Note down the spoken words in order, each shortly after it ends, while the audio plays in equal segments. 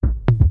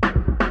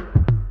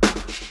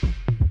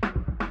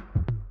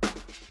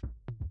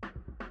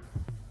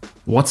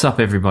What's up,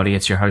 everybody?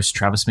 It's your host,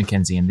 Travis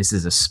McKenzie, and this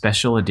is a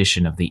special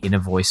edition of the Inner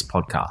Voice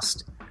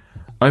podcast.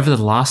 Over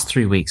the last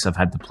 3 weeks, I've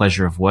had the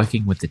pleasure of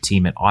working with the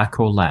team at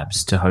iCore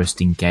Labs to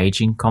host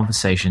engaging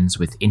conversations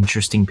with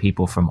interesting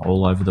people from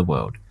all over the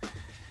world.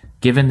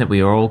 Given that we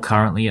are all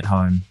currently at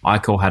home,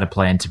 iCore had a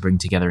plan to bring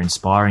together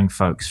inspiring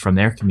folks from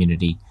their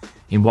community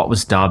in what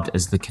was dubbed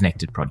as the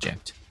Connected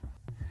Project.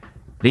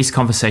 These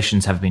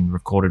conversations have been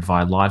recorded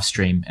via live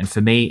stream, and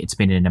for me, it's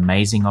been an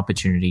amazing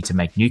opportunity to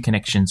make new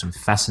connections with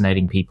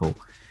fascinating people,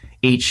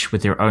 each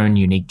with their own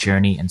unique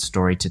journey and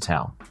story to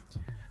tell.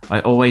 I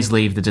always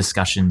leave the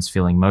discussions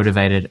feeling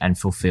motivated and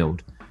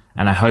fulfilled,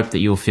 and I hope that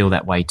you'll feel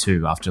that way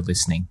too after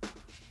listening.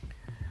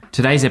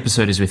 Today's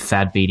episode is with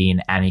Thad Beatty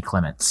and Annie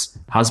Clements,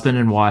 husband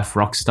and wife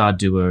rockstar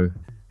duo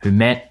who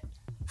met,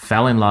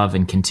 fell in love,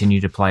 and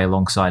continue to play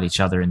alongside each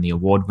other in the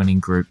award-winning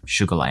group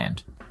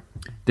Sugarland.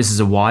 This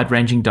is a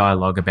wide-ranging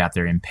dialogue about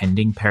their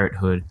impending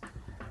parenthood,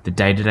 the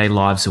day-to-day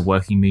lives of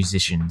working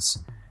musicians,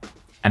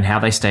 and how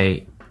they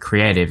stay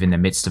creative in the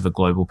midst of a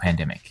global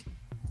pandemic.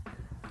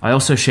 I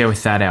also share with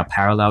Thad our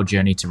parallel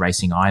journey to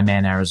racing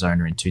Ironman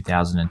Arizona in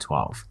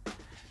 2012.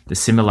 The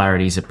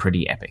similarities are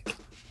pretty epic.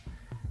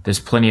 There's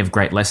plenty of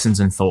great lessons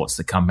and thoughts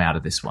that come out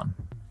of this one.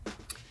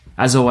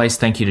 As always,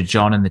 thank you to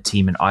John and the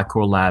team at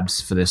iCore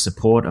Labs for their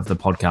support of the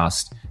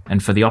podcast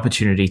and for the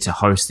opportunity to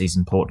host these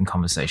important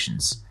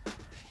conversations.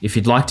 If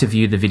you'd like to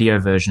view the video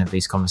version of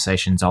these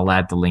conversations, I'll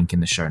add the link in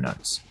the show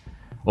notes.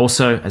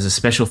 Also, as a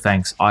special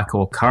thanks,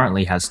 iCore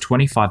currently has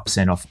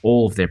 25% off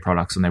all of their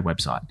products on their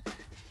website.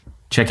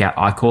 Check out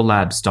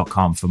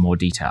icorelabs.com for more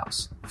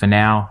details. For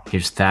now,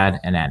 here's Thad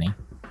and Annie.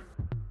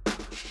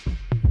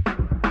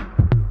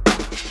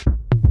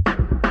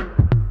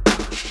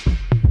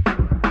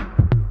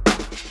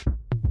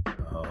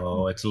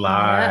 Oh, it's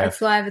live. Yeah, it's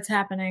live. It's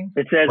happening.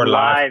 It says We're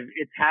live.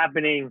 It's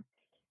happening.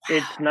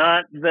 It's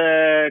not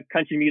the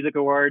Country Music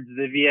Awards,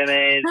 the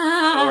VMAs,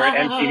 or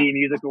MTV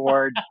Music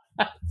Awards,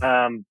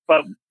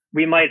 but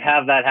we might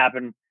have that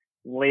happen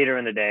later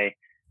in the day.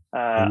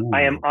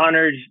 I am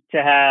honored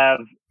to have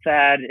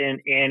Thad and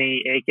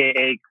Annie,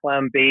 a.k.a.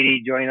 Clem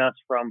Beatty, join us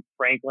from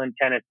Franklin,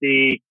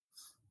 Tennessee.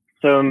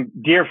 Some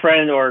dear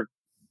friends or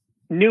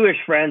newish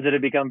friends that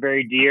have become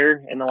very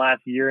dear in the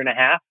last year and a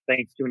half,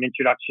 thanks to an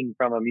introduction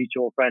from a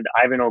mutual friend,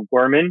 Ivan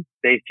O'Gorman,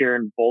 based here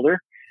in Boulder.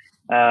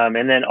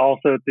 And then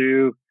also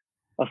through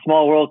a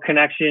small world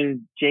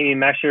connection, Jamie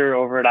Mesher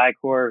over at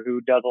iCore, who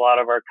does a lot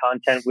of our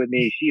content with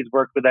me. She's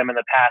worked with them in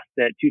the past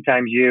at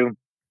 2XU.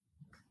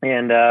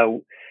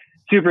 And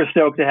super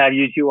stoked to have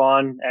you two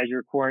on as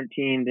you're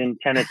quarantined in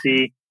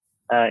Tennessee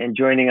and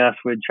joining us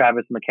with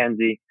Travis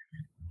McKenzie.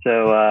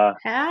 So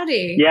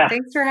howdy. Yeah.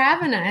 Thanks for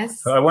having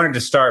us. I wanted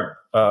to start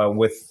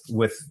with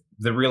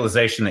the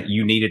realization that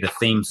you needed a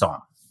theme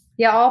song.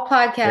 Yeah, all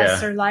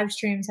podcasts or live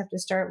streams have to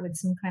start with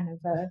some kind of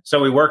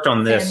So we worked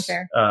on this.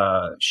 fanfare.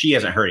 She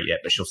hasn't heard it yet,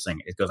 but she'll sing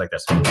it. It goes like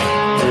this.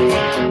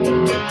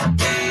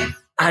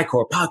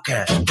 iCore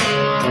Podcast.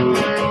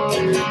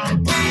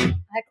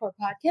 iCore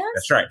podcast?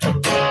 That's right.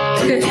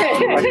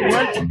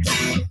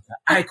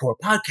 iCore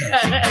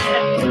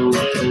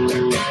Podcast.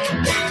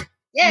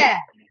 Yeah.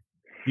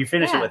 You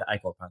finish Yeah. it with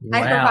iCore Podcast.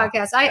 iCore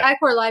podcast.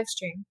 iCore live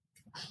stream.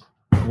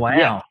 Wow.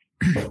 Yeah.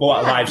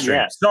 Well, live stream.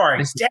 Yeah.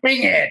 Sorry.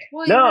 Dang it.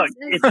 Well, No, it's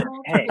it's-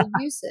 multiple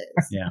uses.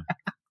 Yeah.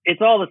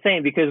 it's all the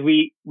same because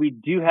we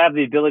do have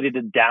the ability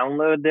to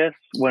download this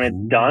when it's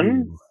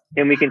done.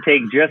 And we can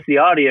take just the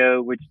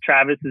audio, which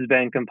Travis has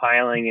been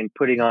compiling and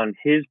putting on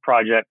his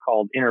project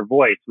called Inner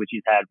Voice, which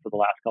he's had for the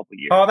last couple of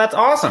years. Oh, that's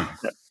awesome.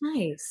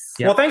 Nice.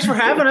 Yep. Well, thanks for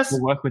having us.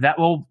 We'll work with that.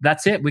 Well,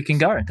 that's it. We can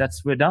go.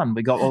 We're done.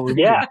 We got what we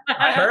Yeah.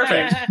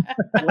 Perfect.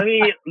 let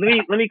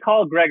me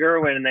call Greg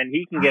Irwin, and then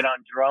he can get on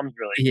drums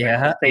really quick.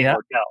 Yeah, Same yeah.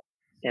 hotel.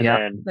 And Yeah.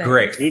 then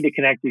Great. I need to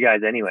connect you guys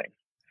anyway.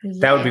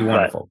 That would be Yeah.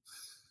 wonderful.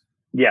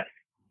 Yes.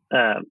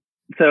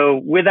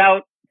 So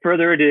without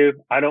further ado,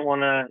 I don't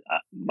want to.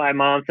 My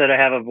mom said I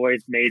have a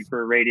voice made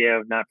for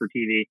radio, not for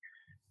TV.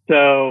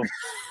 So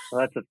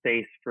that's a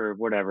face for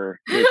whatever.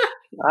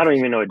 I don't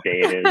even know what day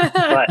it is.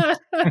 But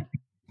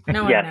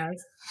No one yes.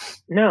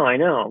 knows. no, I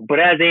know. But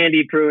as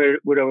Andy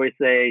Pruitt would always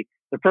say,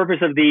 the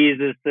purpose of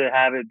these is to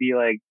have it be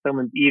like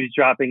someone's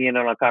eavesdropping in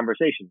on a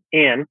conversation.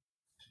 And,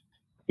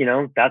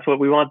 that's what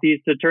we want these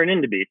to turn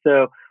into be.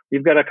 So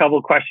we've got a couple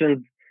of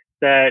questions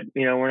that,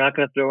 we're not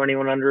going to throw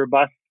anyone under a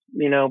bus.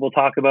 We'll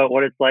talk about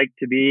what it's like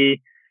to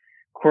be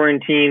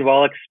quarantined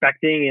while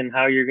expecting and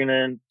how you're going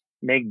to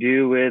make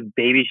do with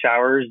baby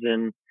showers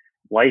and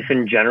life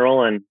in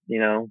general and,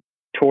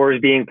 tours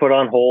being put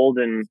on hold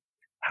and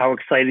how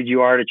excited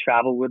you are to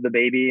travel with the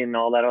baby and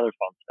all that other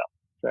fun stuff.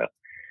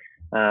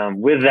 So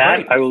with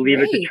that, Great. I will leave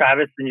it to Great.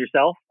 Travis and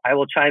yourself. I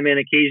will chime in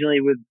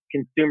occasionally with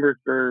consumer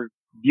or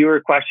viewer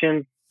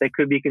questions. They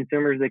could be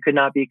consumers. They could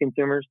not be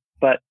consumers,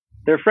 but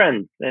they're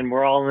friends and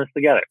we're all in this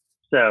together.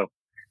 So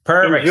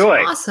Perfect.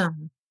 enjoy.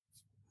 Awesome.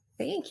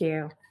 Thank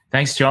you.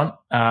 Thanks, John.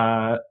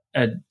 A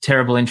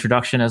terrible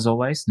introduction as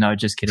always. No,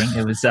 just kidding.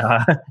 It was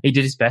he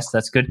did his best.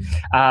 That's good.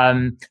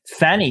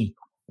 Fanny,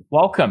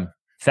 welcome.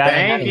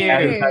 Thank How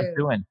are you you. guys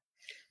doing?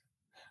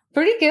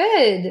 Pretty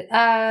good.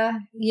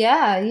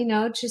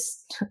 Yeah,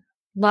 just a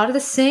lot of the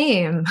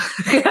same.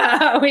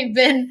 We've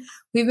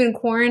been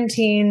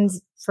quarantined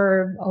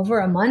for over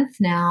a month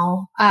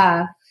now.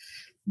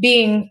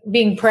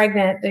 Being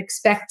pregnant,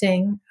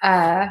 expecting,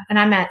 and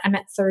I'm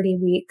at 30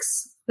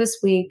 weeks this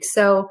week.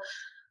 So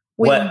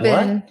we've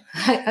been.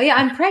 Yeah,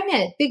 I'm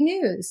pregnant. Big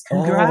news.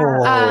 Congrats!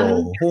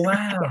 Wow!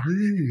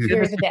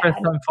 You're the dad.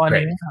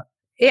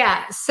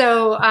 Yeah.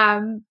 So,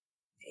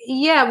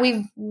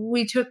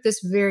 we took this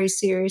very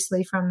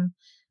seriously from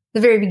the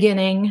very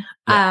beginning.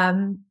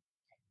 Yeah.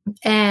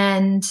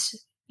 And,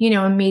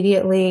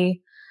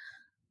 immediately,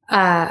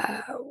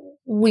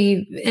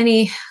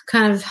 any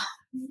kind of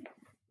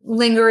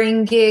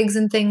lingering gigs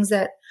and things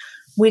that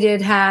we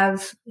did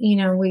have,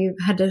 we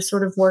had to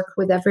sort of work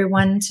with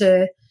everyone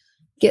to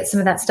get some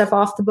of that stuff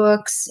off the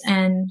books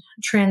and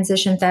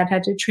transition. Thad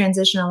had to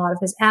transition a lot of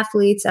his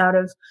athletes out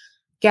of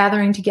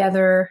gathering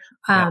together.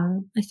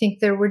 I think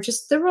there were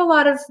a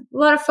lot of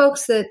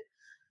folks that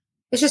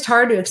it's just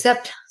hard to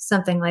accept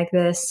something like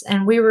this.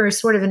 And we were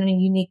sort of in a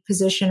unique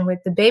position with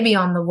the baby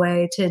on the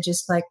way to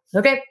just like,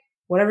 okay,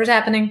 whatever's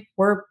happening,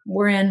 we're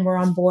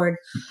on board.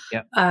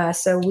 Yep.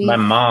 My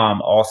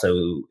mom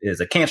also is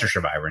a cancer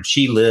survivor, and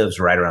she lives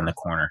right around the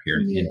corner here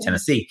in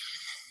Tennessee.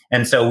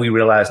 And so we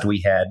realized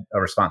we had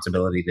a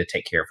responsibility to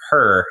take care of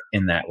her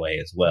in that way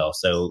as well.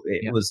 So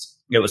it was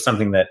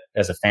something that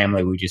as a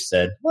family, we just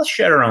said, let's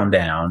shut her own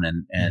down.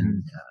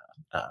 And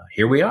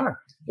here we are.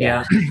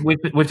 Yeah.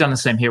 We've done the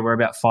same here. We're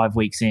about 5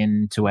 weeks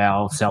into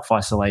our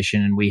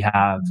self-isolation, and we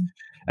have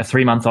a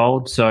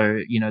 3-month-old. So,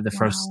 the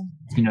first,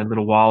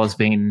 little while has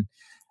been,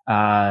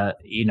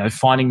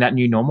 finding that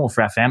new normal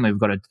for our family.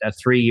 We've got a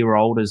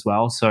 3-year-old as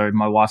well. So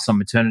my wife's on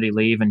maternity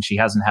leave, and she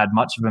hasn't had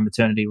much of a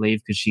maternity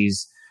leave because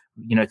she's,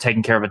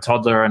 taking care of a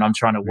toddler, and I'm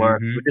trying to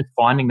work. We're just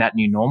finding that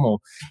new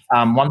normal.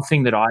 One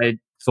thing that I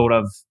thought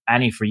of,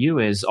 Annie, for you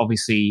is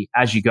obviously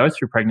as you go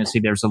through pregnancy,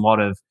 there's a lot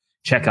of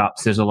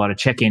checkups, there's a lot of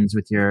check-ins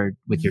with your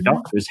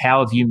doctors.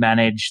 How have you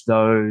managed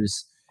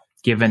those,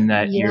 given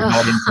that you're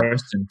not in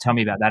person? Tell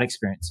me about that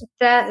experience.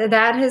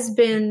 That has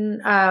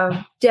been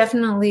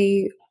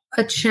definitely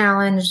a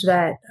challenge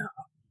that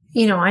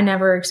I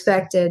never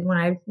expected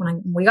when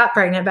we got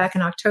pregnant back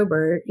in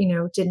October.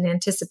 Didn't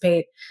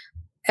anticipate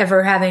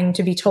ever having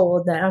to be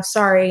told that, oh,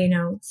 sorry,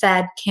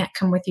 Thad can't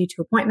come with you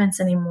to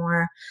appointments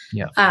anymore.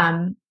 Yeah.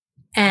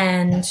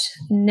 And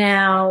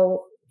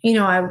now,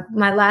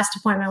 my last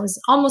appointment was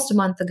almost a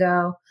month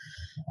ago,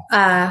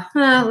 like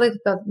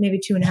about maybe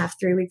 2.5,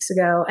 3 weeks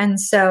ago. And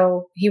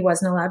so he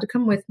wasn't allowed to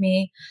come with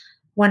me.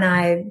 When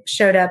I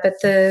showed up at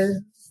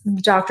the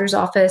doctor's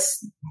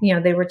office,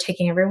 they were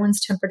taking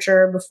everyone's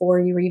temperature before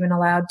you were even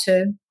allowed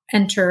to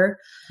enter.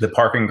 The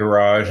parking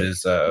garage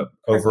is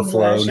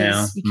overflow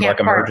now. You can't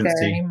park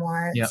there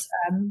anymore. Yep.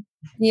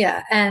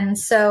 And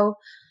so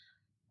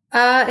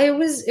it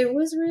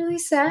was really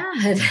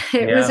sad.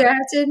 It was, I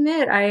have to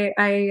admit,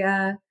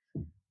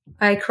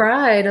 I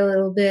cried a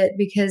little bit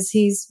because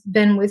he's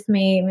been with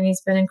me. I mean,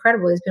 he's been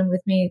incredible. He's been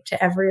with me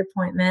to every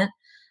appointment,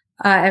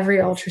 every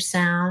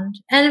ultrasound.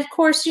 And of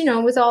course,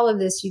 with all of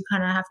this, you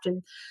kind of have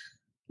to,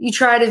 you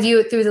try to view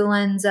it through the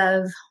lens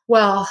of,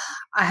 well,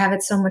 I have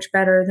it so much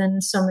better than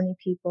so many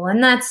people.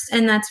 And that's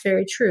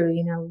very true.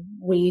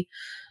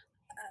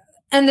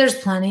 And there's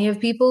plenty of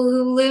people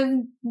who live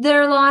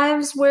their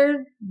lives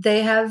where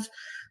they have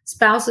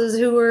spouses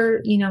who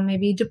are,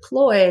 maybe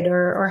deployed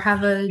or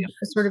have a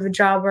sort of a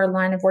job or a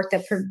line of work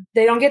that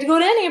they don't get to go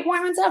to any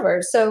appointments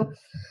ever. So,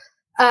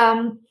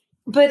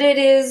 but it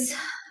is,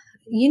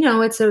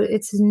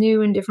 it's a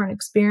new and different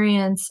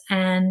experience.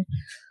 And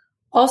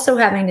also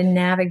having to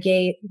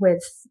navigate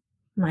with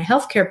my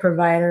healthcare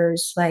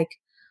providers, like,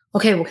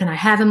 okay, well, can I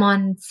have him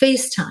on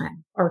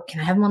FaceTime or can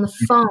I have him on the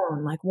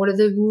phone? Like, what are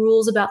the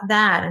rules about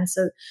that? And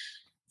so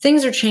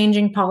things are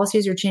changing,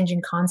 policies are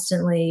changing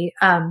constantly.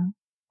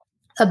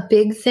 A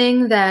big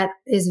thing that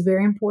is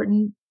very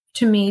important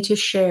to me to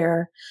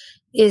share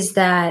is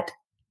that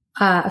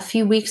a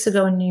few weeks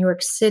ago in New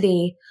York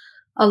City,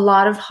 a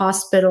lot of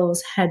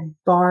hospitals had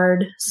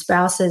barred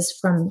spouses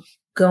from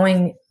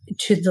going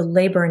to the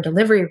labor and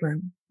delivery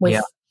room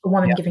with a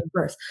woman giving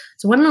birth.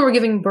 So women were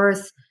giving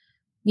birth,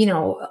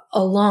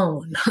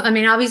 alone. I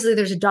mean, obviously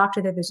there's a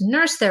doctor there, there's a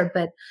nurse there,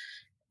 but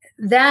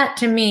that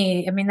to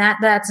me, I mean,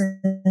 that's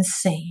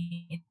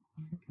insane.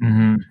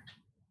 Mm-hmm.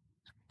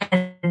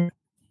 And,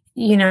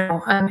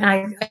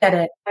 I get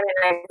it. I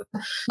mean,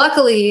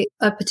 luckily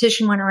a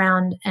petition went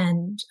around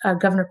and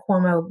Governor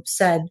Cuomo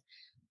said,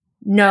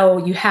 no,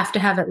 you have to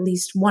have at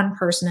least one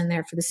person in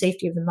there for the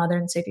safety of the mother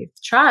and safety of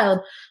the child,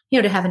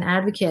 to have an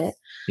advocate.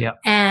 Yeah.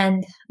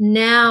 And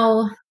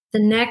now the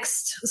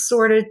next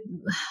sort of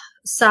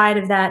side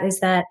of that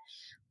is that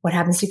what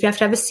happens if you have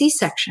to have a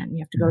C-section?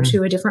 You have to go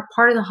to a different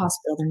part of the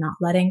hospital. They're not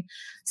letting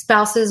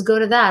spouses go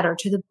to that or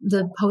to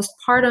the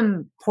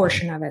postpartum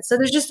portion of it. So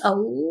there's just a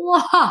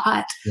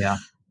lot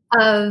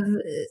of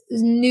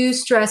new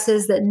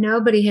stresses that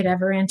nobody had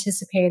ever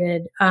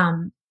anticipated.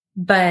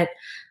 But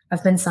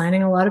I've been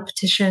signing a lot of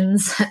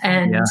petitions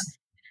and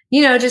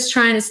just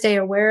trying to stay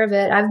aware of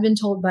it. I've been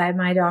told by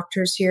my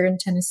doctors here in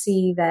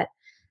Tennessee that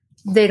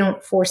they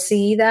don't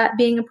foresee that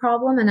being a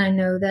problem. And I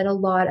know that a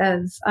lot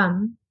of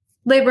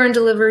labor and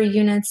delivery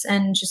units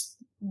and just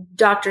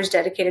doctors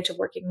dedicated to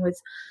working with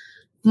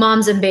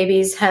moms and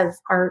babies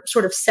are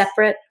sort of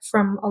separate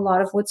from a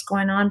lot of what's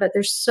going on. But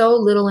there's so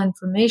little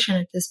information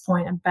at this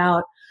point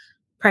about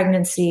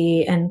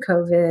pregnancy and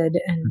COVID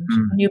and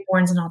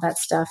newborns and all that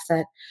stuff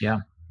that,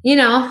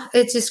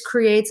 it just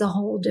creates a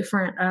whole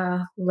different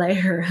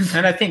layer.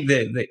 And I think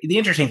the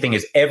interesting thing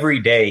is every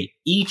day,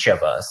 each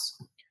of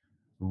us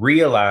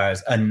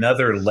realize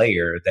another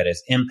layer that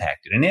is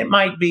impacted. And it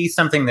might be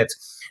something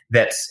that's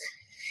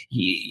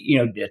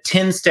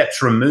 10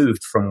 steps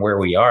removed from where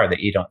we are that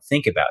you don't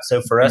think about.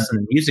 So for us in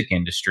the music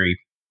industry,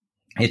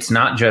 it's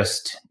not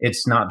just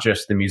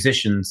the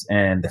musicians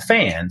and the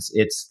fans.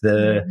 It's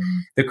the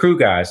crew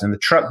guys and the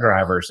truck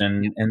drivers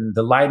and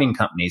the lighting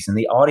companies and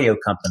the audio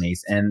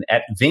companies. And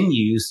at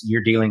venues,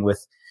 you're dealing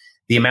with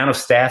the amount of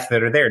staff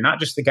that are there, not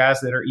just the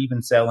guys that are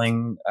even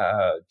selling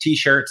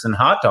T-shirts and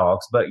hot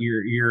dogs, but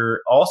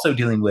you're also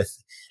dealing with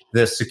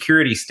the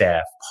security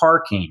staff,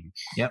 parking,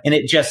 and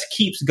it just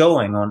keeps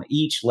going on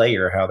each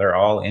layer, how they're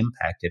all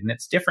impacted. And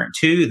it's different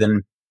too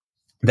than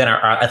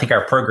I think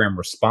our program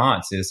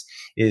response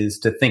is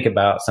to think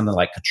about something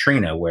like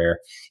Katrina, where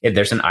if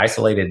there's an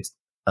isolated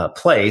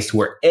place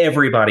where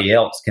everybody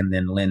else can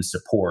then lend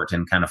support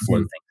and kind of flow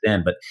things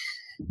in. But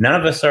none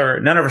of us are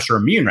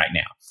immune right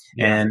now.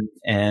 Yeah.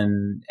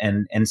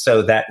 And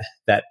so that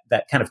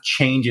kind of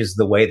changes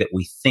the way that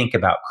we think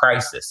about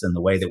crisis and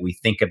the way that we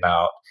think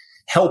about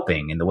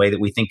helping and the way that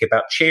we think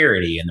about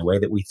charity and the way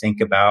that we think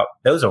about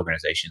those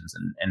organizations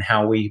and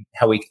how we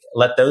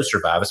let those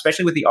survive,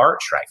 especially with the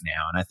arts right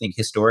now. And I think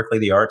historically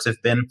the arts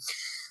have been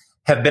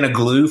a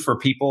glue for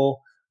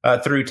people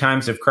through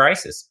times of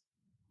crisis.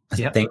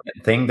 Yep.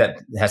 Thing that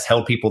has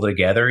held people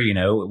together,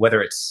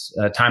 whether it's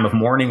a time of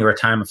mourning or a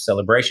time of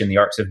celebration, the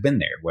arts have been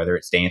there, whether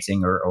it's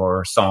dancing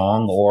or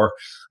song or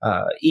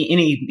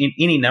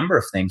any number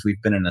of things.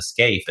 We've been an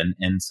escape.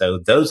 And so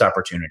those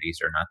opportunities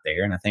are not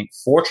there. And I think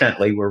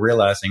fortunately we're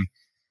realizing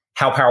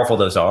how powerful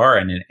those are.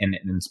 And it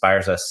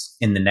inspires us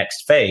in the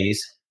next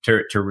phase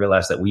to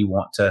realize that we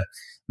want to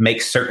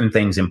make certain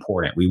things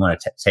important. We want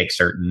to take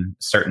certain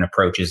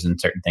approaches and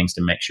certain things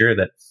to make sure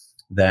that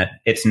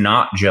it's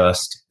not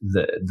just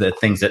the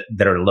things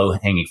that are low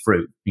hanging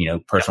fruit,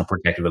 personal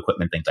protective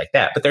equipment, things like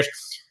that. But there's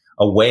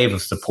a wave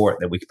of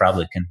support that we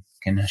probably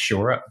can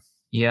shore up.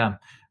 Yeah,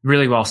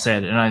 really well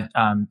said. And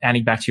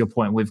Annie, back to your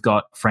point, we've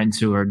got friends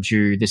who are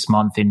due this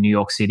month in New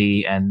York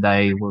City, and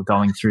they were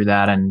going through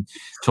that and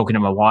talking to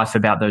my wife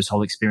about those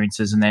whole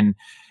experiences. And then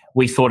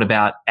we thought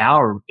about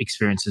our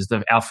experiences.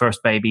 Our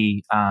first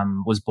baby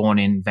was born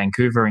in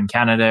Vancouver in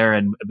Canada,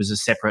 and it was a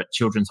separate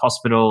children's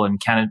hospital,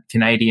 and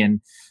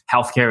Canadian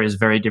healthcare is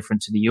very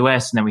different to the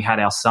US. And then we had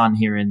our son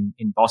here in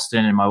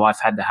Boston, and my wife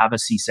had to have a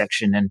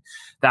C-section, and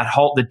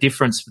the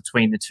difference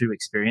between the two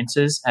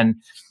experiences and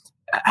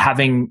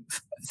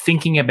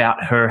thinking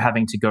about her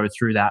having to go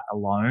through that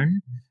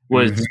alone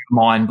was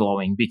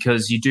mind-blowing,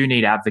 because you do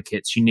need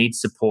advocates, you need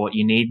support,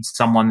 you need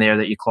someone there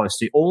that you're close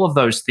to, all of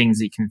those things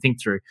that you can think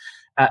through.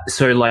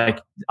 So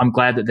I'm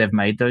glad that they've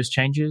made those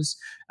changes.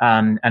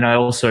 And I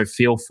also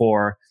feel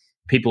for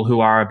people who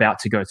are about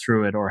to go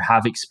through it or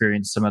have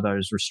experienced some of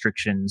those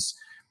restrictions.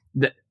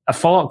 A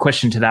follow-up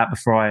question to that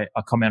before I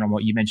comment on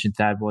what you mentioned,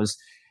 Thad, was,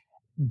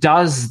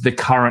 does the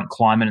current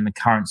climate and the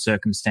current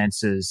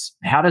circumstances,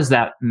 how does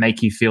that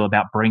make you feel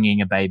about bringing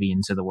a baby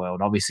into the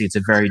world? Obviously, it's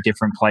a very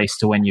different place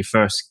to when you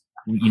first,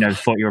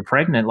 thought you were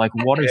pregnant. Like,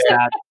 what is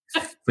that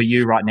for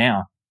you right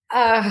now?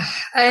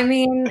 I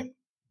mean,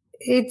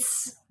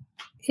 it's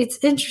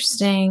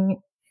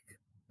interesting.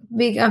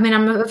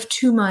 I'm of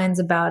two minds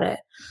about it.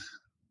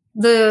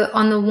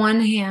 On the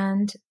one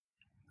hand,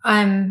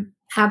 I'm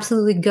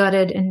absolutely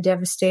gutted and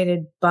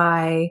devastated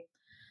by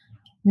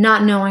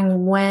not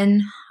knowing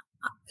when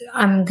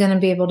I'm going to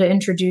be able to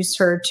introduce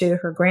her to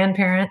her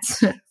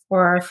grandparents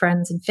or our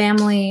friends and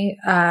family.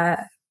 I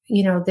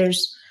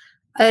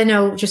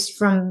know just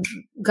from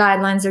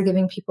guidelines they're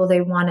giving people,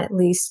 they want at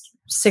least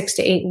 6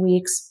 to 8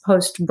 weeks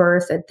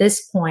post-birth at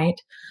this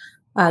point,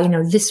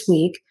 this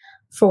week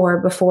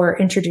before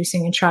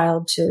introducing a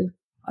child to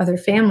other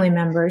family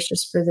members,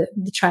 just for the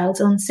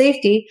child's own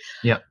safety.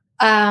 Yeah.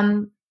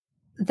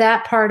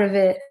 That part of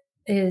it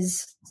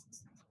is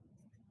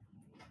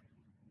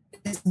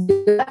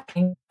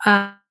and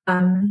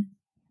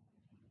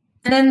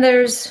then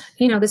there's,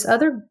 this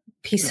other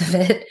piece of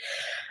it,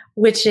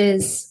 which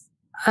is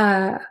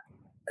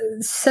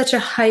such a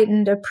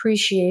heightened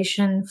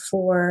appreciation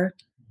for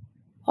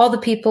all the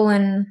people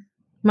in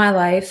my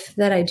life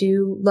that I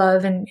do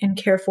love and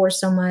care for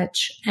so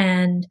much,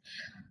 and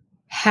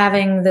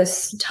having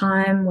this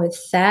time with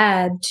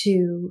Thad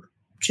to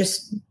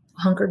just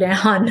hunker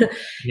down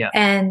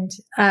and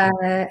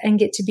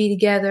get to be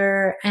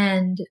together,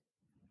 and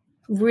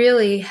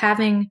really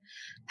having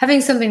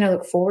something to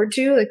look forward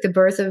to. Like, the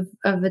birth of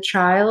the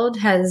child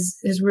has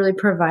really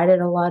provided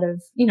a lot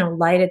of,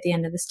 light at the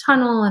end of this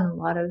tunnel, and a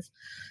lot of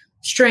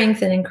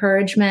strength and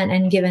encouragement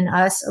and given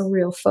us a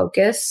real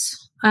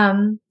focus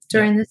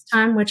during this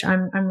time, which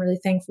I'm really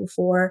thankful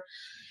for.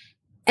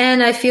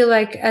 And I feel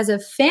like as a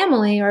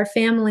family, our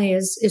family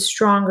is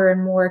stronger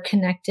and more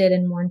connected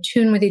and more in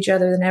tune with each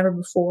other than ever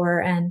before,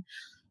 and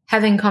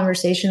having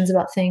conversations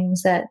about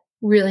things that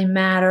really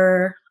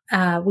matter.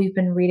 We've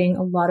been reading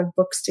a lot of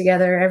books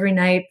together. Every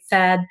night,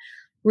 Thad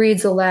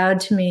reads aloud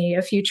to me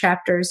a few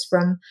chapters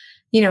from,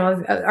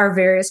 our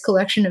various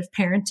collection of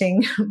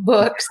parenting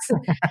books.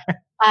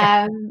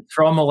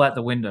 Throw them all out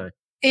the window.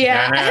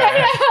 Yeah.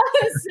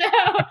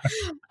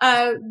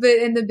 But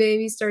the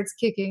baby starts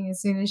kicking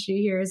as soon as she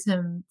hears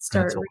him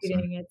start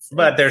reading.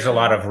 But there's a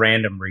lot of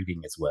random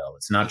reading as well.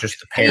 It's not just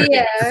the parent.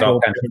 Yeah. It's all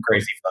kinds of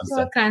crazy fun stuff.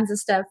 All kinds of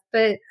stuff.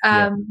 But,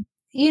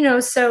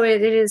 so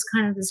it is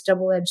kind of this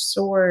double-edged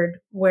sword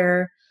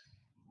where,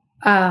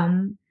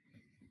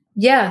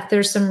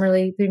 there's some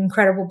really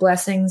incredible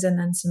blessings and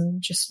then some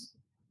just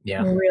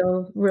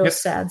real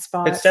sad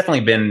spots. It's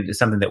definitely been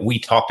something that we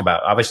talked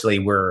about. Obviously,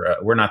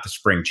 we're not the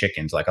spring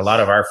chickens. Like a lot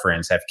of our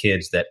friends have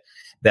kids that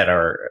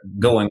are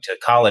going to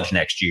college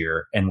next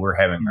year, and we're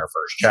having our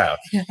first child.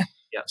 Yeah.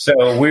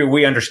 So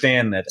we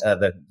understand that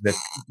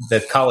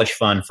the college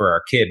fund for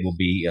our kid will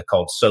be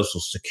called Social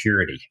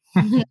Security.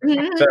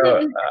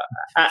 So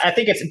I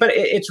think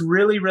it's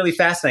really, really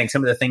fascinating.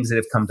 Some of the things that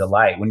have come to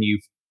light when you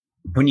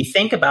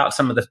think about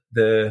some of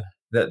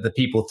the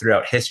people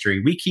throughout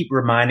history. We keep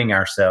reminding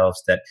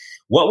ourselves that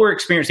what we're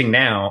experiencing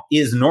now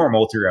is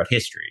normal throughout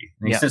history.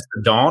 I mean, since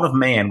the dawn of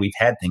man, we've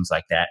had things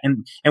like that,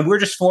 and we're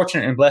just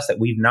fortunate and blessed that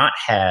we've not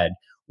had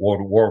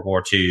World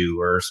War II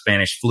or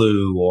Spanish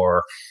flu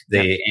or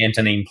the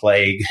Antonine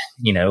plague,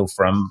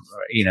 from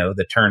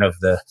the turn of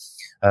the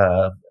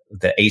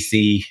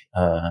AC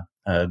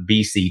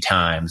BC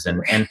times,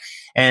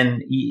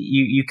 and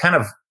you kind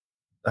of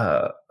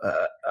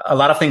a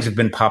lot of things have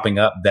been popping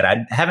up that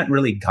I haven't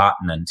really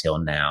gotten until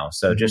now.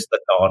 So just the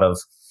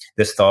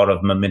thought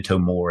of memento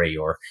mori,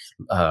 or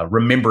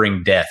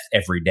remembering death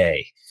every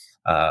day.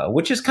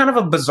 Which is kind of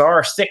a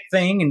bizarre, sick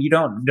thing, and you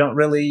don't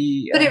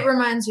really. But it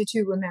reminds you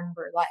to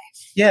remember life.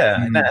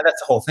 Yeah, that's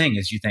the whole thing.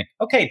 Is you think,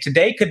 okay,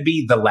 today could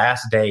be the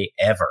last day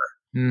ever.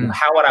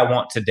 How would I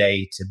want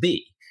today to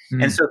be?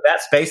 And so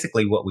that's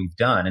basically what we've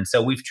done. And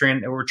so we're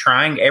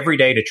trying every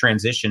day to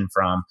transition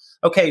from,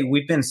 okay,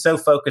 we've been so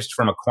focused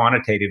from a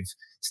quantitative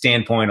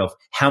standpoint of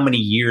how many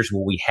years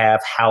will we have,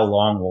 how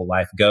long will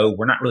life go.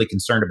 We're not really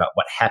concerned about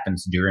what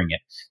happens during it,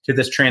 to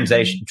this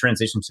transition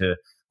to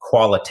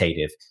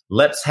qualitative.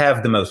 Let's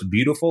have the most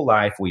beautiful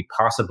life we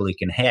possibly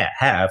can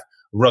have,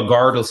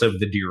 regardless of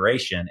the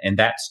duration. And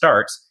that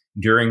starts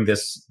during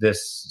this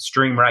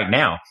stream right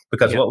now,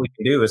 because what we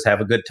can do is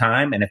have a good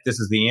time. And if this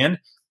is the end,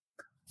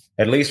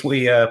 at least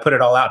we put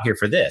it all out here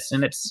for this.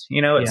 And it's, I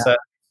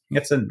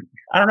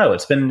don't know,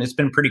 it's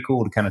been pretty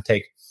cool to kind of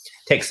take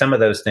some of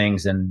those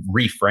things and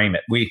reframe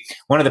it.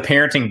 One of the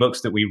parenting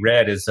books that we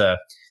read is The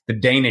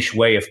Danish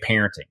Way of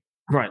Parenting.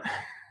 Right.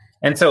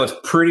 And so it's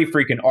pretty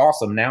freaking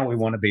awesome. Now we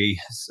want to be,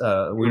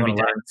 learn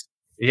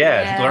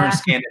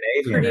Scandinavian.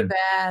 Pretty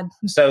bad.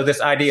 So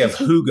this idea of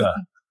hygge.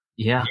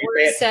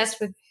 We're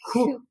obsessed with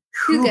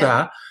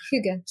hygge.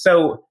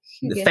 So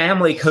the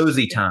family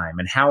cozy time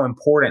and how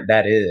important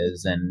that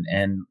is,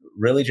 and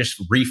really just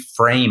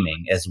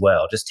reframing as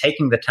well, just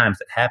taking the times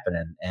that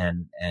happen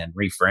and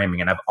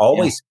reframing. And I've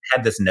always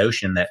had this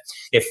notion that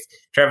if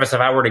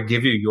I were to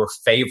give you your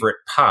favorite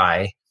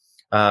pie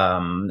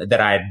that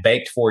I had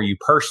baked for you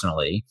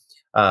personally,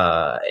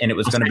 and it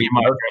was going to be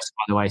my address,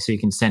 by the way, so you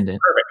can send it.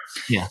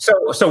 Perfect. Yeah.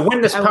 So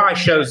when this pie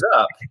shows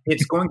up,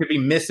 it's going to be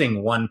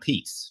missing one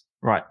piece.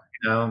 Right.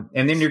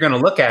 And then you're going to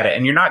look at it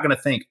and you're not going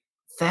to think,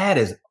 that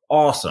is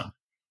awesome.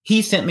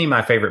 He sent me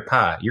my favorite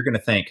pie. You're going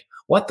to think,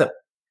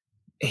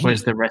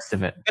 where's the rest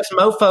of it? This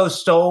mofo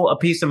stole a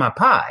piece of my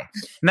pie.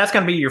 And that's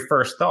going to be your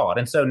first thought.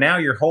 And so now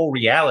your whole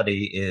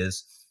reality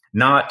is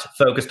not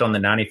focused on the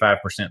 95%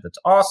 that's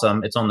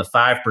awesome. It's on the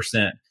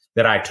 5%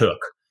 that I took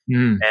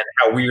and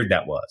how weird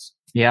that was.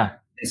 Yeah.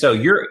 And so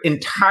your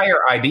entire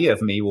idea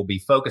of me will be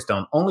focused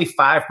on only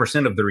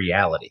 5% of the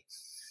reality.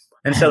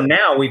 And so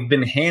now we've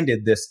been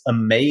handed this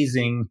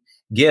amazing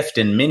gift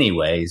in many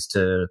ways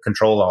to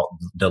control, alt,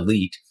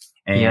 delete.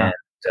 And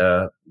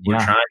we're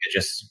trying to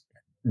just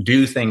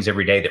do things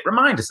every day that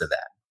remind us of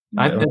that.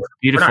 That's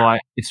beautiful.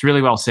 It's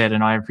really well said.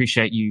 And I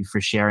appreciate you for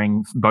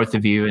sharing, both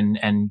of you,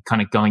 and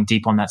kind of going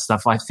deep on that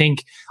stuff. I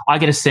think I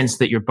get a sense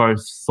that you're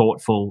both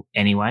thoughtful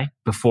anyway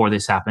before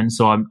this happened.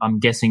 So I'm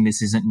guessing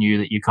this isn't new,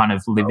 that you're kind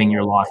of living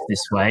your life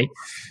this way.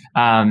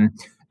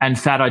 And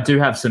Thad, I do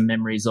have some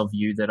memories of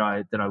you that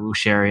I will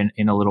share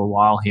in a little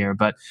while here.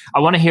 But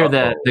I want to hear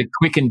the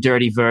quick and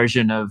dirty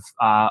version of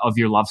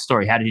your love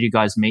story. How did you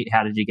guys meet?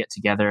 How did you get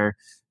together?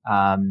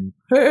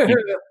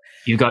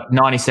 You've got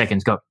 90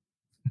 seconds. Go.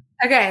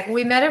 Okay,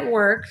 we met at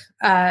work.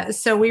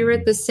 So we were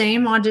at the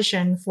same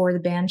audition for the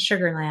band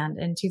Sugarland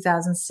in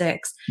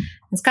 2006.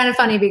 It's kind of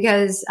funny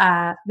because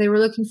they were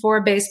looking for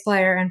a bass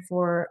player and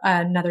for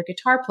another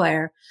guitar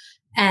player.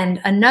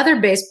 And another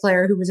bass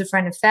player who was a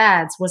friend of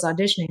Thad's was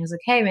auditioning. He was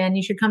like, hey, man,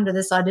 you should come to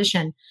this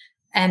audition.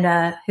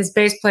 And his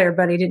bass player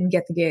buddy didn't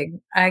get the gig.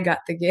 I got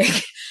the gig.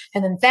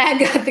 And then Thad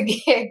got the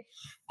gig.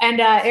 And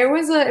it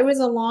was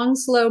a long,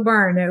 slow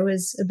burn. It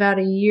was about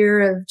a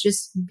year of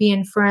just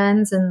being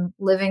friends and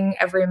living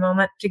every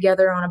moment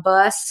together on a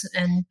bus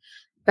and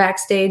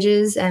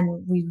backstages.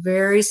 And we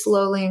very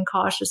slowly and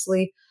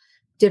cautiously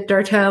dipped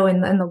our toe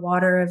in the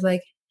water of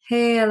like,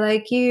 hey, I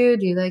like you.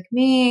 Do you like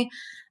me?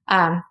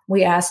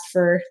 We asked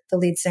for the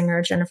lead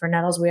singer, Jennifer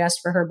Nettles. We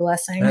asked for her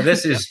blessing. Now,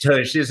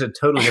 she's a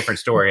totally different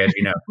story, as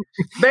you know.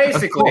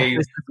 Basically,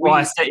 this is why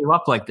I set you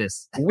up like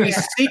this. We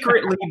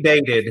secretly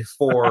dated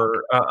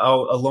for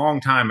a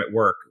long time at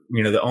work.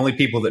 The only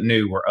people that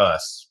knew were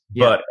us.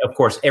 Yeah. But of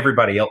course,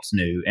 everybody else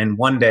knew. And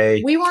one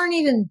day, we weren't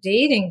even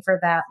dating for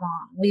that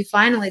long. We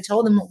finally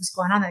told them what was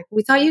going on. Like,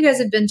 we thought you guys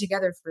had been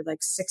together for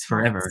like 6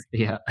 forever. months.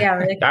 Yeah. Yeah.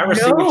 We're like,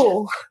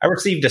 I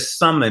received a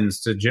summons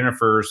to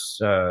Jennifer's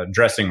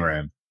dressing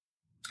room.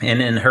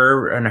 And in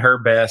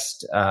her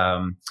best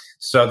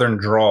Southern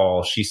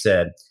drawl, she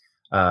said,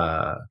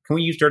 can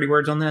we use dirty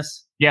words on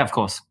this? Yeah, of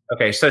course.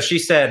 Okay. So she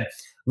said,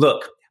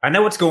 look, I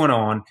know what's going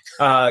on.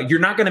 You're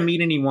not going to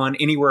meet anyone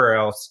anywhere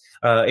else.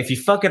 If you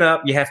fuck it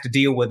up, you have to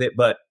deal with it,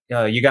 but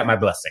you got my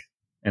blessing.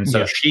 And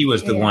so she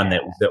was the one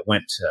that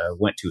went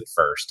to it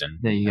first. And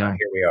there you go.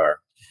 Here we are.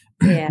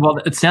 Yeah. Well,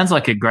 it sounds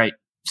like a great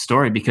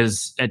story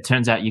because it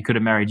turns out you could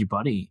have married your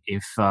buddy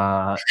if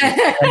you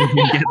didn't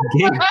get the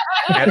gig.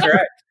 That's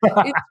right.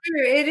 It's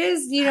true. It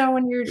is,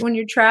 when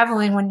you're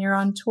traveling, when you're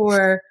on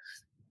tour,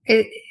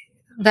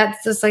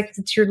 that's just like,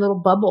 it's your little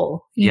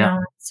bubble, you know?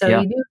 So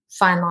you do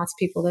find lots of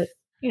people that,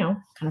 kind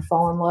of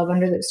fall in love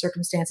under those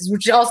circumstances,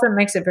 which also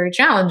makes it very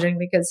challenging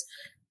because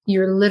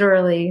you're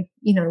literally,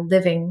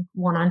 living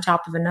one on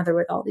top of another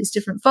with all these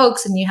different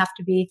folks, and you have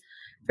to be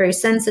very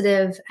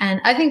sensitive. And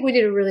I think we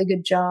did a really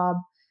good job.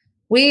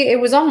 It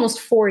was almost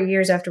 4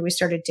 years after we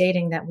started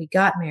dating that we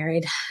got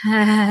married.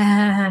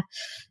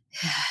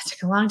 It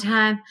took a long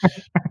time.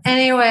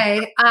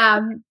 Anyway,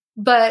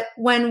 but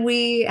when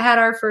we had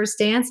our first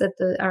dance at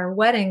our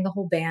wedding, the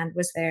whole band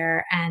was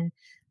there, and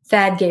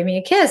Thad gave me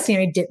a kiss.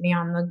 He dipped me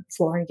on the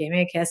floor and gave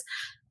me a kiss.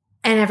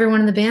 And everyone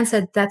in the band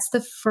said, that's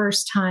the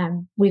first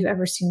time we've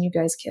ever seen you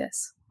guys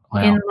kiss.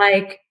 Wow. In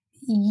like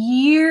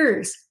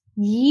years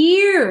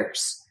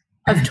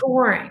of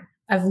touring,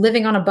 of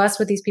living on a bus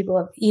with these people,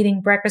 of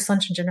eating breakfast,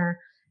 lunch, and dinner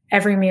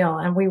every meal.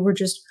 And we were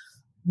just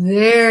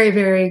very,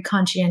 very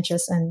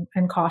conscientious and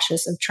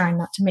cautious of trying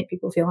not to make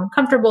people feel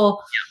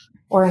uncomfortable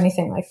or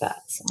anything like that.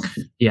 So.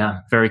 Yeah,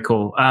 very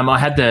cool. I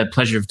had the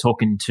pleasure of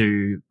talking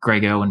to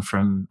Greg Irwin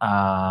from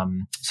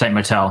Saint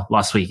Motel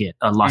last week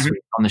on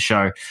the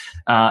show.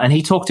 And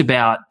he talked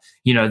about,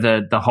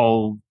 the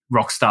whole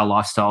rock star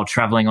lifestyle,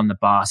 traveling on the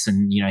bus,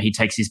 and, he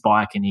takes his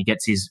bike and he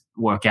gets his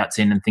workouts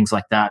in and things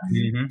like that.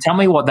 Mm-hmm. Tell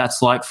me what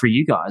that's like for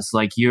you guys.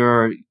 Like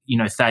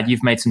Thad,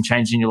 you've made some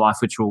change in your life,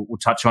 which we'll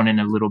touch on in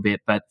a little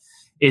bit, but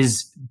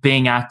is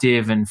being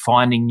active and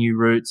finding new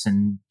routes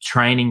and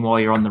training while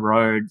you're on the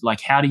road,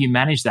 like, how do you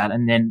manage that?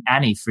 And then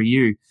Annie, for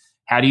you,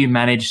 how do you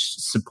manage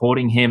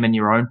supporting him in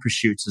your own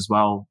pursuits as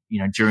well,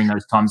 during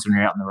those times when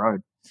you're out on the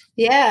road?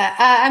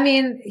 Yeah.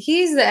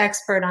 He's the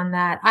expert on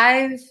that.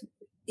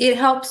 It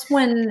helps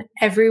when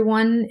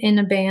everyone in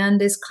a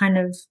band is kind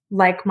of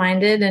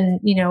like-minded and,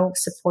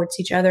 supports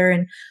each other,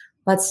 and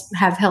let's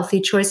have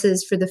healthy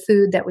choices for the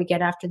food that we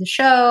get after the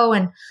show.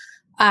 And,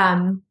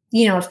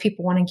 if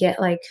people want to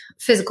get like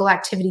physical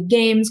activity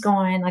games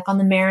going, like on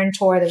the Marin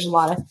tour, there's a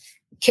lot of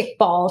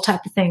kickball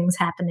type of things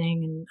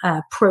happening,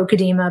 and pro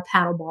kadima,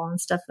 paddleball,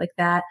 and stuff like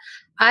that.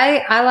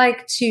 I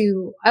like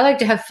to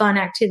have fun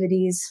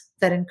activities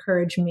that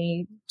encourage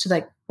me to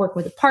like work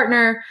with a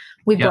partner.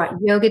 We brought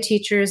yoga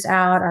teachers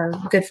out. Our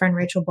good friend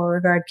Rachel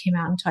Beauregard came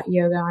out and taught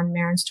yoga on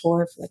Marin's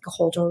tour for like a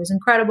whole tour. It was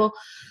incredible.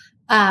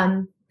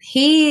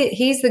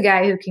 He's the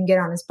guy who can get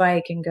on his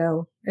bike and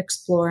go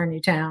explore a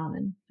new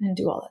town and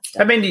do all that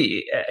stuff.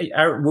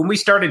 When we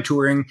started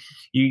touring,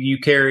 you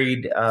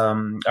carried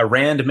a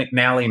Rand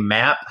McNally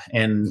map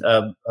and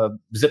a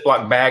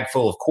Ziploc bag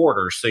full of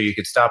quarters so you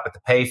could stop at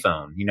the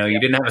payphone. You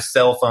didn't have a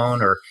cell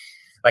phone, or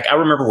like, I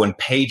remember when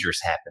pagers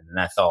happened, and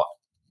I thought,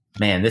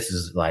 man, this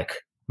is like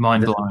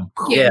mind blowing.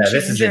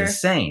 This is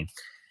insane.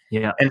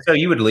 Yeah. And so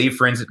you would leave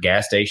friends at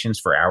gas stations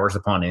for hours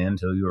upon end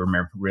until you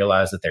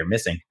realize that they're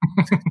missing.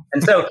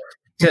 And so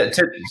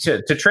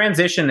to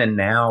transition and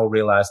now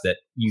realize that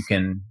you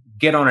can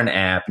get on an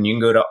app and you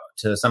can go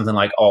to something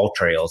like All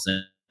Trails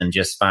and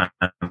just find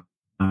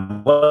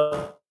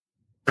what,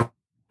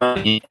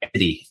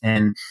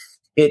 and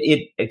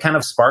it kind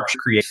of sparks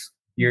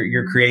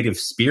your creative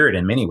spirit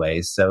in many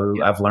ways. So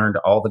I've learned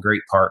all the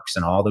great parks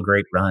and all the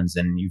great runs.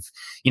 And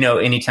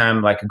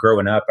anytime like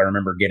growing up, I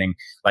remember getting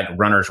like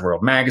Runner's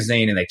World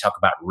magazine, and they talk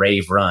about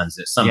rave runs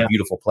at some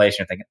beautiful place. And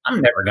you're thinking,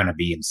 I'm never going to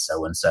be in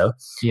so-and-so.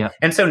 Yeah.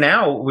 And so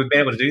now we've been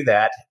able to do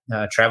that,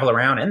 travel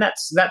around. And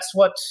that's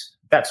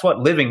what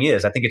living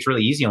is. I think it's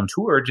really easy on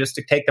tour just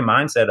to take the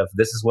mindset of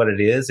this is what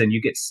it is, and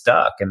you get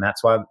stuck. And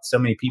that's why so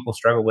many people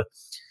struggle with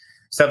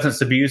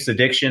substance abuse,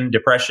 addiction,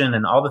 depression,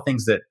 and all the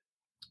things that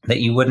that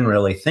you wouldn't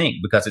really think,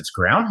 because it's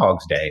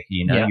Groundhog's Day.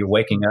 You know, you're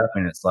waking up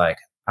and it's like,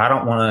 I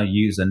don't want to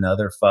use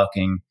another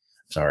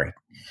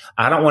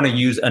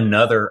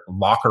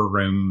locker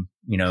room,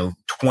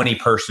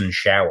 20-person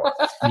shower.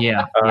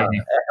 Or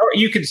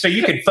you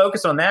could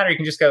focus on that, or you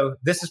can just go,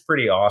 this is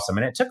pretty awesome.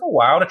 And it took a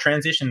while to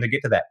transition to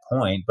get to that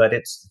point, but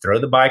it's throw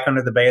the bike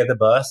under the bay of the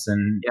bus.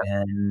 And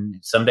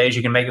some days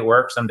you can make it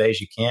work. Some days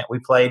you can't. We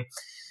played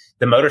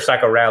the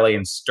motorcycle rally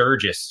in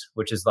Sturgis,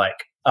 which is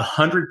like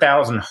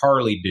 100,000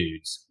 Harley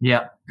dudes.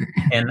 Yeah.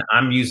 And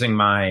I'm using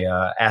my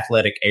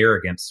athletic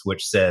arrogance,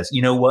 which says,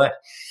 you know what?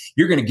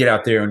 You're going to get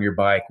out there on your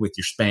bike with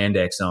your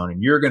spandex on,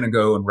 and you're going to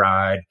go and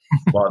ride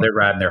while they're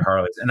riding their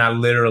Harleys. And I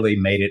literally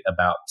made it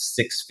about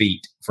 6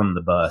 feet from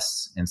the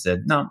bus and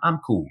said, no, I'm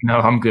cool. No,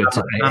 I'm good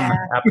today.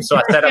 So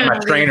I set up my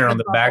trainer on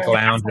the back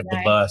lounge of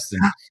the bus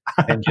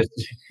and just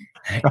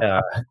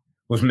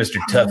was Mr.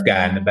 Tough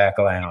Guy in the back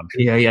lounge.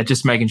 Yeah,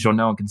 just making sure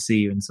no one can see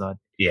you inside.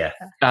 Yeah.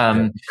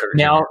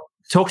 Now,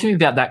 talk to me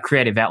about that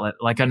creative outlet.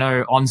 Like, I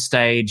know on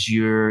stage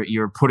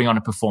you're putting on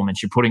a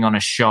performance, you're putting on a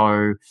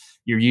show,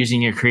 you're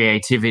using your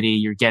creativity,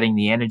 you're getting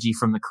the energy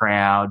from the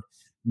crowd.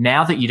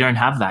 Now that you don't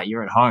have that,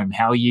 you're at home.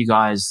 How are you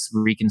guys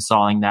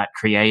reconciling that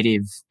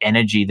creative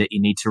energy that you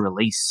need to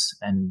release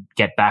and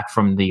get back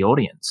from the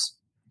audience?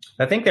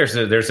 I think there's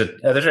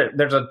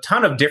a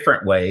ton of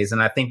different ways,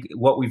 and I think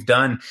what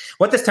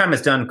this time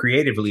has done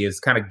creatively is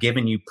kind of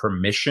given you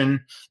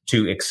permission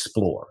to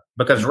explore.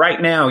 Because right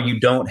now you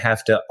don't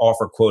have to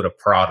offer, quote, a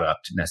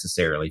product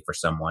necessarily for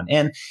someone,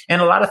 and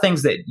a lot of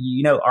things that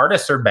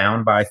artists are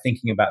bound by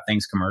thinking about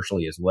things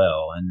commercially as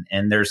well,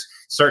 and there's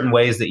certain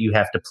ways that you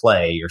have to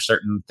play, or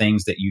certain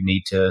things that you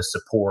need to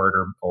support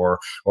or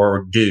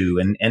do,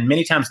 and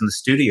many times in the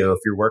studio, if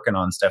you're working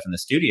on stuff in the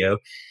studio,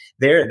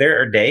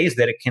 there are days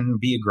that it can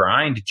be a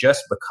grind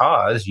just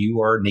because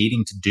you are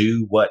needing to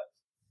do what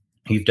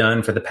you've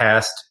done for the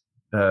past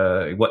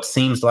what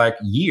seems like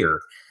year.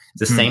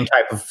 It's the same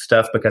type of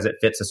stuff because it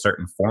fits a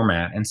certain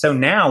format. And so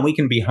now we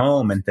can be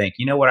home and think,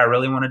 what I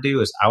really want to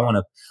do is I want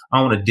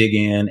to dig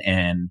in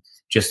and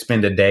just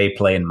spend a day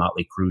playing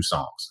Motley Crue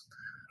songs.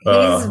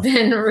 He's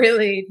been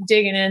really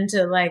digging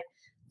into like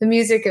the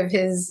music of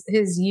his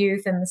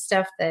youth and the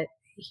stuff that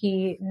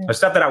the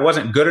stuff that I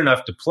wasn't good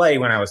enough to play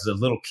when I was a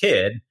little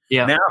kid.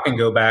 Yeah. Now I can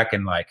go back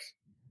and like,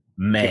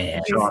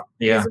 man,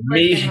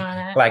 me,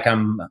 like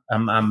I'm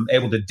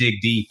able to dig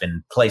deep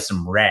and play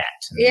some Rat.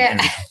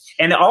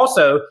 And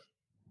also,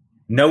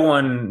 no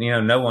one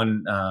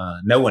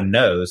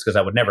knows, because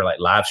I would never like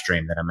live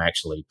stream that I'm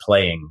actually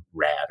playing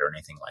Rat or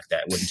anything like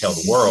that. Wouldn't tell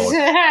the world.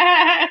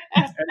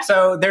 And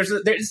so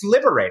it's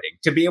liberating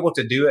to be able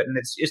to do it, and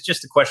it's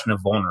just a question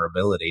of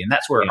vulnerability, and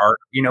that's where art.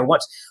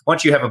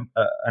 Once you have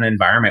an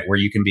environment where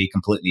you can be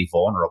completely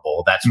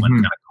vulnerable, that's when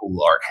kind of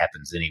cool art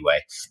happens.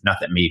 Anyway, not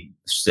that me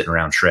sitting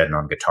around shredding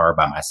on guitar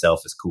by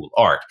myself is cool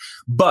art,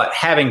 but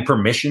having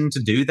permission to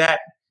do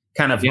that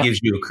kind of gives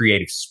you a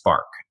creative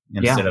spark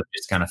instead of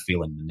just kind of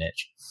feeling the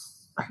niche.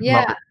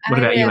 Yeah. What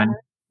about you, Ann?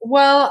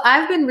 Well,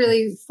 I've been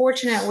really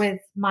fortunate with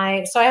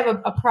so I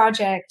have a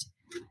project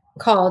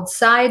called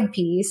Side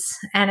Piece,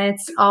 and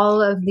it's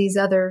all of these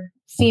other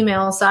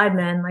female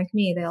sidemen like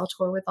me. They all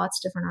tour with lots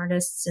of different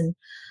artists, and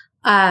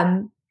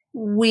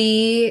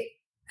we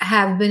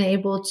have been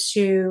able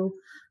to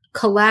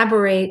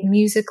collaborate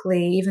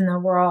musically, even though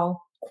we're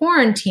all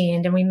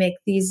quarantined, and we make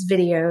these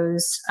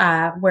videos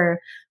where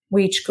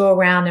we each go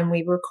around and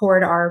we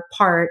record our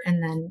part,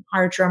 and then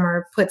our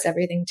drummer puts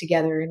everything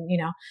together, and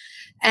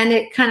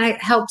it kind of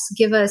helps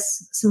give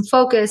us some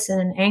focus and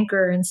an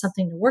anchor and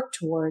something to work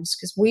towards.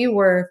 Because when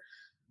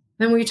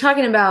we were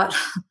talking about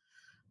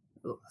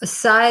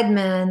side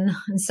men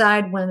and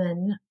side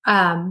women,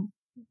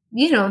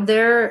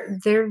 they're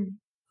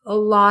a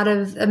lot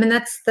of,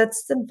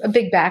 that's a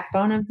big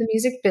backbone of the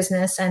music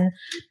business, and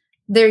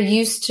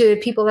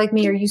people like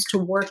me are used to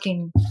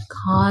working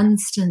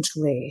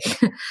constantly.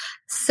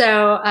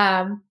 So,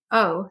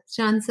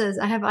 John says,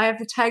 I have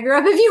the Tiger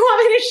up if you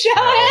want me to show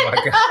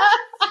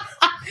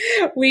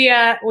it. We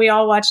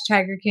all watched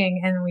Tiger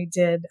King, and we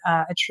did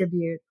a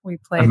tribute. We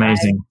played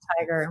Amazing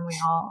Tiger, and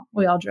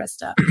we all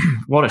dressed up.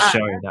 What a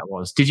show that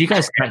was. Did you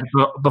guys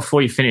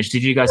before you finished,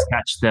 did you guys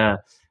catch the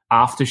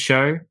after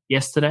show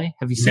yesterday?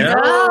 Have you seen it?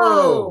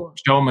 No.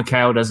 Joel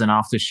McHale does an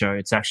after show.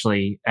 It's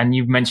actually, and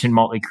you've mentioned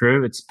Motley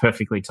Crue. It's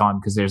perfectly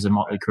timed because there's a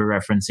Motley Crue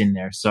reference in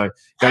there. So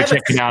go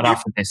check it out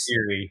after this.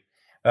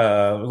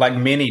 Like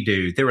many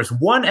do. There was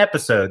one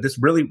episode, this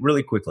really,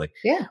 really quickly.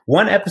 Yeah.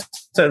 One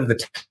episode of the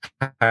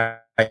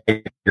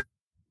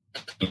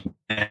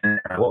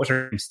what was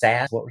her name?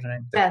 Sass? What was her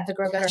name? Yeah, the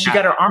girl got her She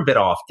got her arm bit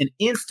off, and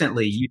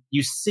instantly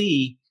you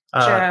see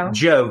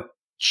Joe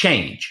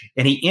change,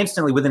 and he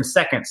instantly, within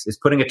seconds, is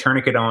putting a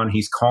tourniquet on.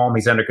 He's calm,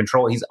 he's under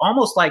control. He's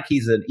almost like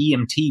he's an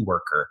EMT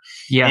worker.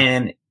 Yeah.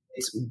 And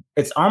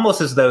it's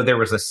almost as though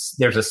there's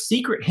a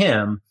secret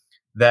him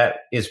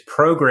that is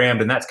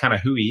programmed, and that's kind of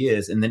who he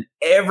is, and then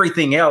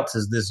everything else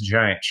is this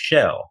giant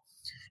shell.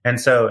 And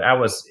so I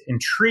was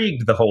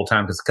intrigued the whole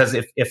time, because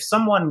if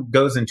someone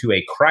goes into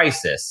a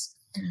crisis,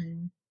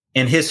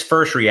 and his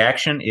first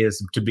reaction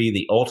is to be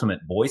the ultimate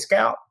Boy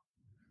Scout,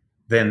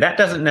 then that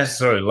doesn't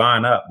necessarily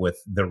line up with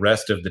the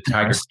rest of the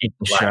Tiger team.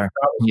 Sure.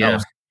 Yeah.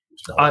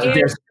 I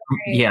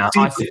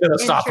feel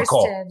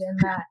philosophical. In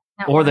that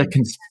or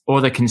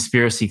the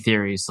conspiracy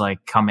theories like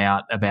come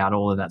out about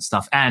all of that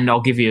stuff. And I'll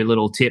give you a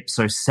little tip.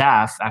 So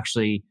Saf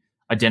actually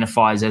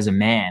identifies as a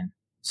man.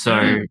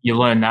 So you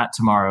learn that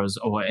tomorrow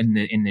or in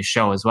the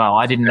show as well.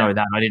 I didn't know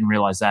that. I didn't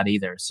realize that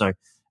either. So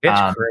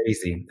it's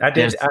crazy.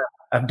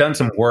 I've done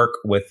some work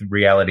with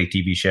reality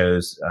TV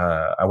shows.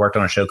 I worked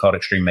on a show called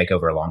Extreme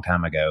Makeover a long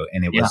time ago,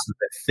 and it was the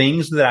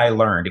things that I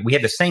learned. We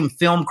had the same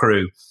film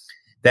crew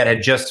that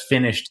had just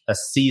finished a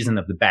season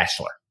of The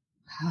Bachelor.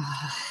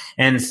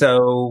 And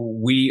so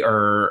we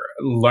are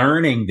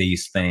learning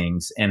these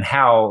things and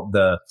how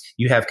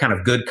you have kind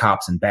of good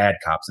cops and bad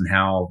cops, and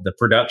how the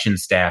production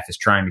staff is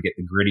trying to get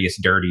the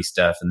grittiest, dirty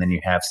stuff. And then you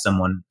have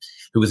someone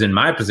who was in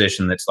my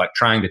position that's like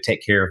trying to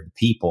take care of the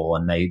people,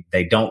 and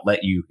they don't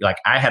let you, like,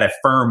 I had a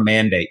firm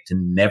mandate to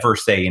never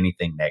say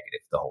anything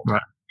negative the whole time.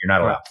 Right. You're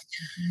not allowed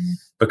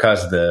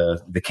because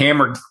the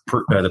camera,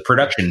 the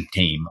production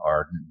team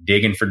are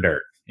digging for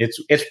dirt.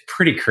 It's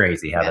pretty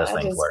crazy how those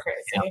things work.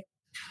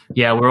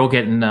 Yeah, we're all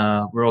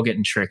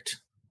getting tricked.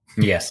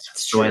 Yes,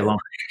 it's the way along.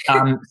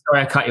 Sorry,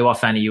 I cut you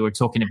off, Annie. You were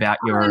talking about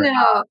your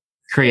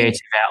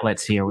creative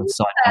outlets here with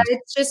side.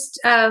 It's just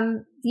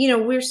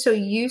we're so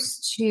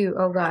used to.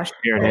 Oh gosh,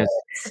 here it is.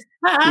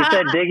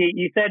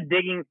 You said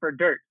digging for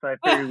dirt, so I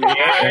figured.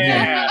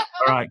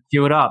 All right,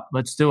 cue it up.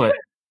 Let's do it.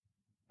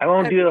 I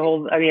won't do the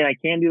whole. I mean, I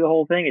can do the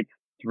whole thing. It's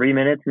 3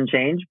 minutes and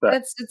change, but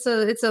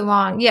it's a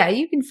long. Yeah,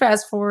 you can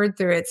fast forward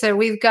through it. So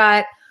we've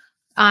got.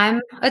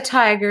 I'm a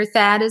tiger.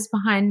 Thad is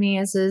behind me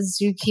as a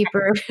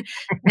zookeeper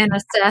in a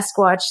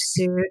Sasquatch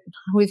suit.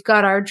 We've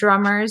got our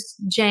drummers.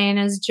 Jane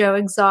is Joe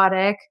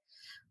Exotic.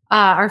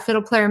 Our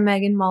fiddle player,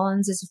 Megan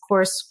Mullins, is, of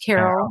course,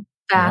 Carol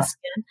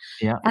Baskin.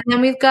 Yeah. And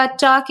then we've got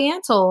Doc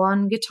Antle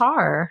on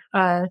guitar.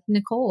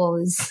 Nicole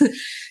is.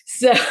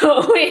 So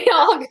we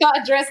all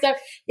got dressed up.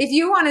 If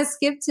you want to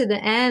skip to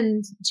the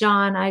end,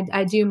 John,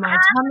 I do my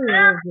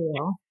Tumblr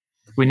review.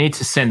 We need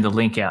to send the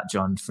link out,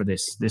 John, for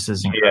this. This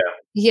is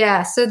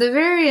Yeah. So the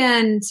very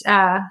end,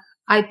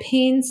 I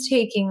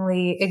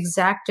painstakingly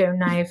X-Acto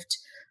knifed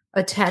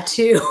a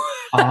tattoo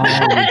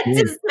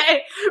to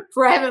say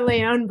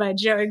privately owned by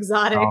Joe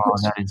Exotic. Oh,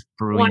 that is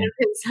brilliant. One of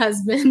his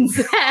husbands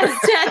has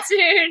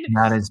tattooed.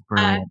 That is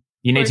brilliant.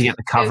 You need to get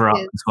the cover up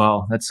as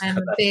well. That's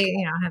having a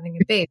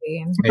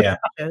baby, and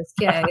it's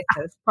gay,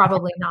 so it's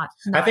probably not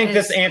I think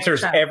this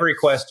answers every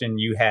question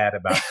you had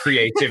about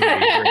creativity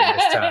during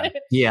this time.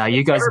 Yeah,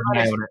 you guys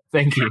have nailed it.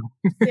 Thank you.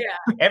 Yeah,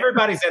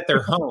 everybody's at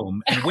their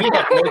home, and we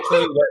have no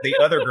clue what the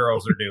other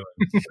girls are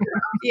doing.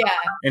 Yeah,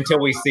 until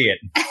we see it.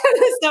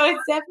 So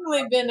it's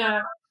definitely been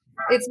a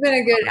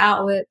good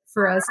outlet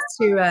for us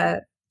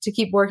to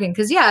keep working.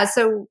 Cause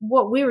so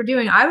what we were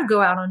doing, I would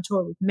go out on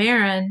tour with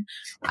Marin.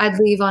 I'd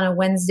leave on a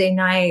Wednesday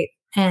night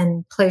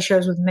and play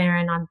shows with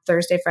Marin on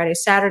Thursday, Friday,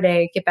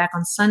 Saturday, get back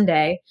on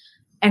Sunday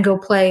and go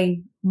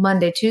play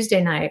Monday,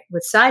 Tuesday night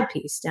with Side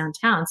Piece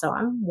downtown. So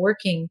I'm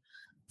working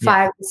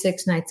 5 to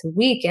 6 nights a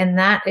week, and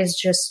that is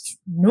just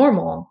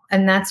normal.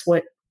 And that's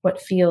what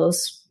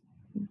feels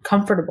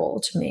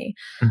comfortable to me.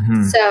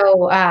 Mm-hmm.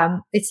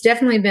 So it's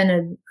definitely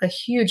been a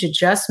huge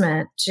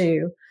adjustment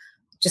to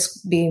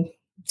just be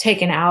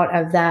taken out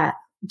of that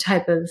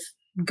type of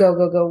go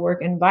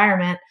work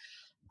environment.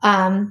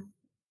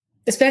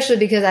 Especially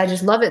because I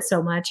just love it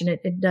so much, and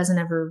it doesn't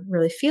ever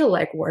really feel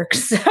like work.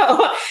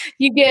 So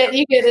you get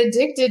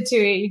addicted to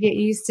it, you get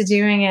used to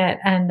doing it,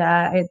 and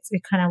it's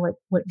kind of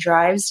what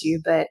drives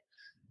you. But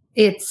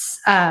it's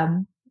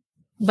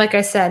like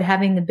I said,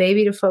 having the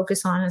baby to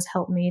focus on has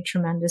helped me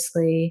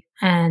tremendously,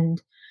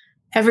 and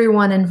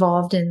everyone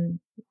involved in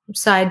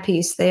Side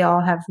Piece, they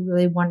all have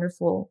really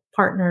wonderful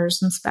partners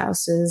and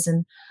spouses,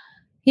 and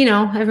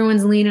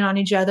everyone's leaning on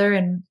each other,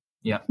 and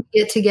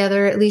get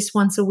together at least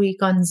once a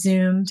week on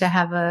Zoom to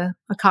have a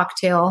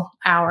cocktail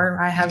hour.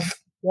 I have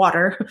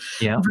water,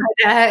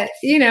 but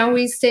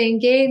we stay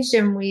engaged,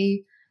 and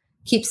we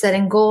keep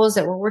setting goals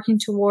that we're working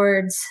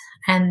towards,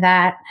 and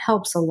that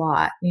helps a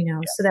lot,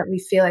 so that we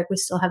feel like we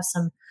still have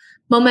some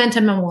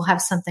momentum, and we'll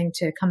have something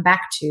to come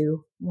back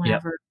to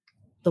whenever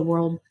the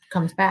world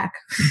comes back.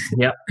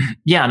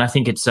 Yeah. And I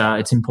think it's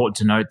important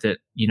to note that,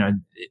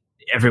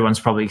 everyone's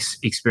probably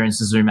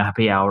experienced a Zoom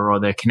happy hour, or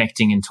they're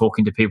connecting and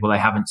talking to people they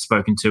haven't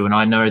spoken to. And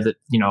I know that,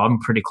 I'm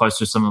pretty close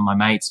to some of my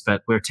mates,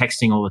 but we're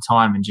texting all the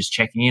time and just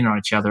checking in on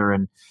each other.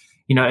 And,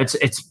 I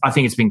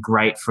think it's been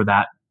great for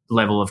that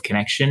level of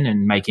connection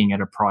and making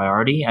it a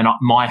priority. And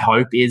my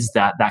hope is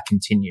that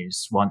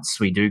continues once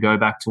we do go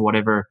back to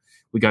whatever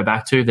we go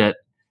back to,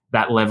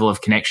 that level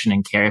of connection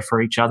and care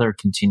for each other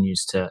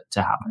continues to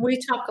happen.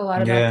 We talk a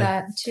lot about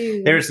that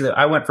too.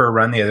 I went for a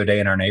run the other day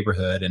in our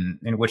neighborhood, and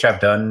which I've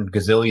done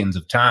gazillions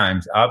of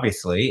times,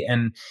 obviously.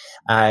 And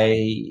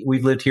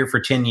we've lived here for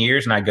 10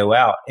 years, and I go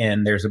out,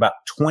 and there's about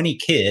 20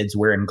 kids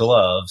wearing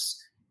gloves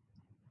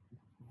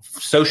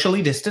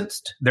socially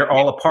distanced. They're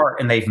all apart,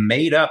 and they've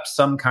made up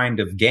some kind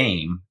of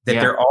game that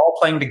they're all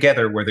playing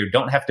together where they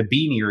don't have to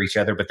be near each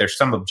other, but there's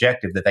some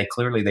objective that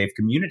they've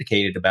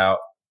communicated about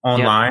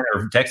online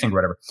or texting or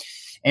whatever.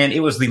 And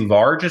it was the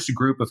largest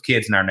group of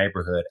kids in our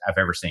neighborhood I've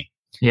ever seen.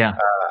 Yeah.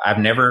 I've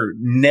never,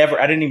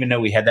 I didn't even know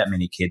we had that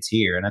many kids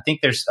here. And I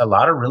think there's a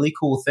lot of really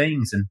cool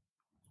things.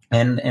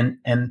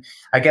 And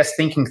I guess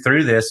thinking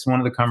through this, one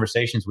of the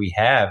conversations we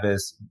have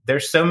is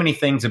there's so many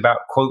things about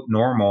quote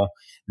normal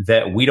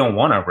that we don't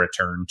want to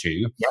return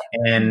to,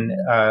 and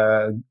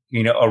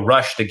a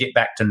rush to get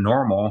back to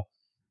normal.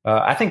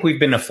 I think we've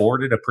been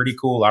afforded a pretty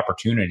cool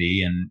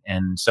opportunity,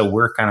 and so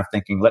we're kind of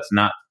thinking, let's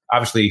not.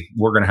 Obviously,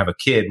 we're going to have a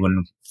kid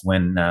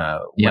when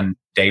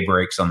day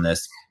breaks on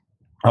this,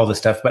 all this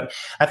stuff. But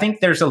I think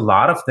there's a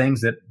lot of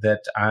things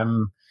that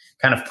I'm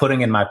kind of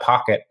putting in my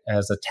pocket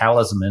as a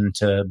talisman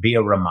to be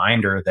a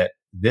reminder that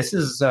this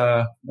is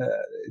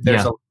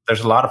there's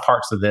a lot of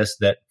parts of this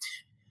that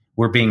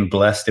we're being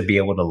blessed to be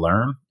able to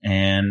learn,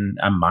 and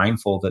I'm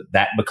mindful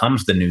that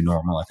becomes the new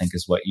normal, I think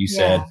is what you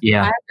said.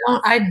 Yeah.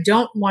 I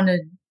don't want to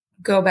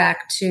go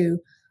back to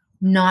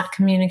not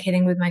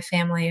communicating with my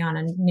family on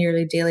a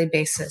nearly daily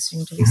basis.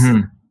 To these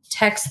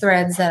text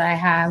threads that I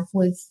have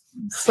with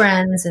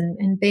friends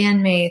and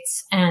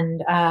bandmates,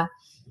 and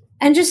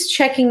just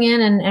checking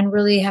in and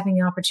really having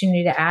the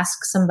opportunity to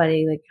ask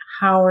somebody, like,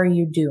 how are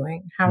you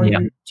doing? How are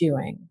you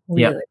doing?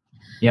 Really?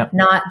 Yeah.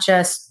 Not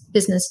just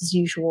business as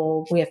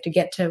usual. We have to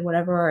get to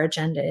whatever our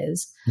agenda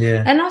is.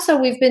 Yeah. And also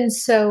we've been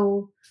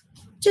so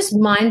just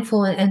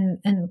mindful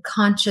and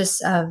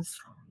conscious of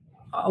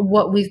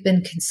what we've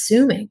been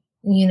consuming,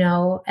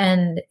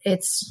 and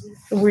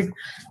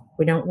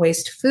we don't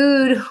waste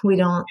food. We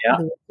don't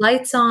leave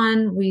lights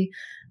on.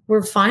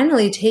 We're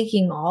finally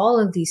taking all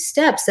of these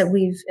steps that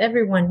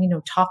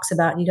everyone, talks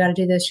about. You got to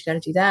do this, you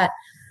got to do that.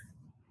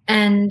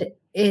 And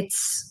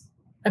it's,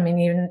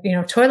 even,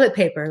 toilet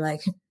paper,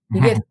 like you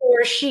get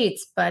 4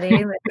 sheets, buddy.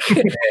 You're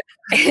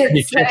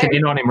checking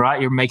in on him, right?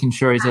 You're making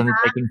sure he's only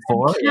taking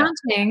 4. I'm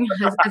counting.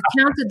 I've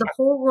counted the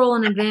whole roll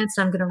in advance.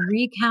 I'm going to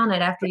recount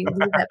it after you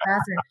leave that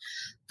bathroom.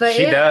 But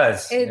she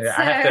does.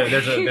 I have to.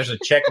 There's a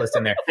checklist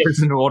in there. There's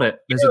an audit.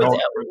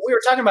 We were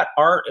talking about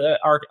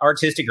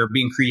artistic or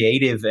being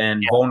creative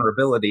and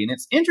vulnerability, and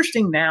it's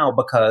interesting now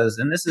because,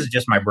 and this is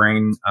just my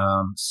brain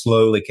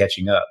slowly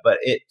catching up, but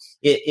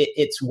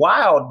it's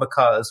wild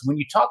because when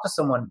you talk to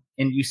someone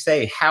and you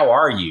say, "How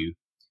are you?"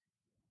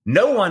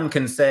 no one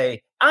can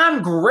say,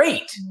 "I'm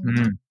great."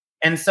 Mm-hmm.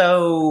 And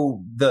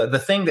so the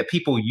thing that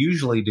people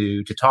usually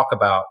do to talk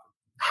about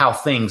how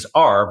things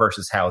are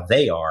versus how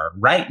they are,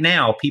 right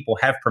now, people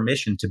have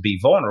permission to be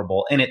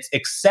vulnerable. And it's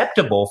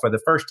acceptable for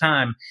the first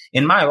time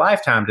in my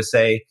lifetime to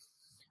say,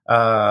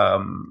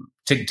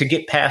 to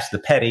get past the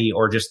petty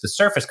or just the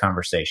surface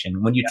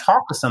conversation. When you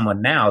talk to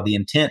someone now, the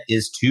intent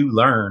is to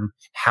learn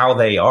how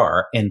they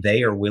are, and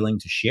they are willing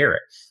to share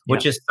it,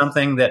 which is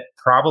something that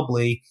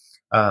probably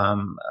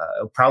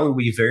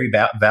be very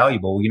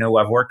valuable.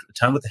 I've worked a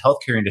ton with the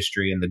healthcare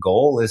industry, and the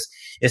goal is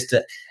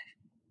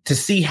to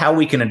see how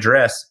we can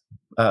address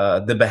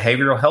the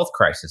behavioral health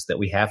crisis that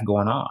we have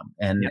going on,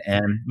 and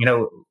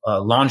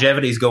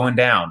longevity is going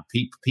down.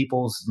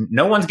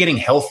 No one's getting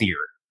healthier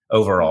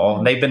overall.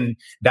 Mm-hmm. They've been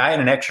diet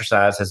and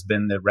exercise has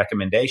been the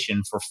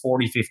recommendation for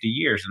 40, 50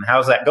 years. And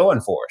how's that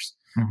going for us?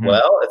 Mm-hmm.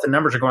 Well, if the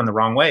numbers are going the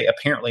wrong way,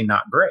 apparently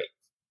not great.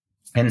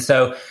 And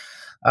so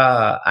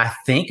I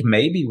think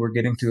maybe we're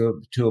getting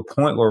to a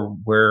point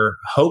where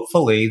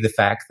hopefully the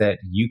fact that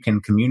you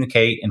can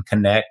communicate and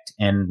connect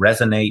and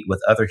resonate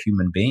with other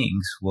human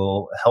beings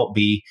will help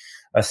be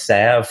a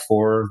salve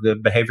for the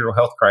behavioral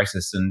health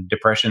crisis and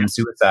depression and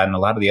suicide and a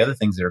lot of the other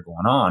things that are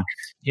going on.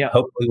 Yeah.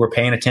 Hopefully we're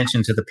paying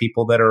attention to the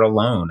people that are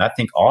alone. I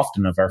think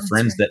often of our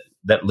friends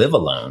that live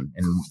alone,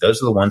 and those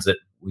are the ones that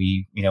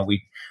we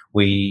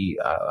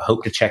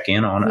hope to check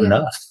in on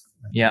enough.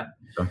 Yeah.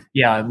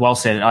 Yeah, well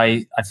said.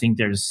 I think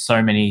there's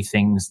so many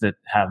things that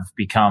have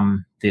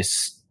become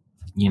this,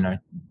 the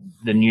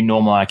new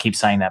normal. I keep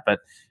saying that, but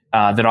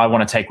that I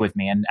want to take with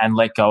me and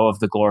let go of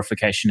the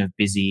glorification of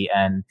busy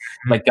and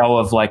let go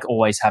of like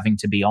always having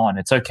to be on.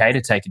 It's okay to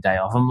take a day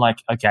off. I'm like,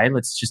 okay,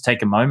 let's just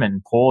take a moment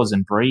and pause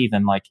and breathe,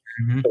 and like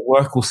the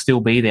work will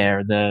still be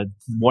there. The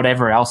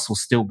whatever else will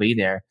still be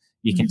there.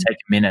 You can take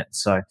a minute.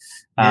 So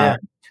I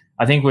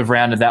think we've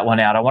rounded that one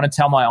out. I want to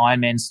tell my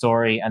Ironman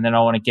story, and then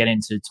I want to get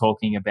into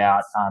talking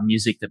about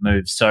music that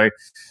moves. So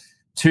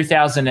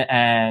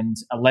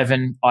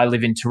 2011, I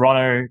live in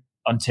Toronto,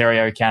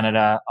 Ontario,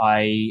 Canada.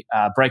 I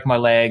break my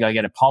leg. I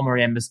get a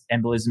pulmonary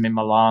embolism in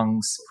my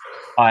lungs.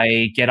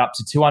 I get up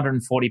to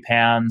 240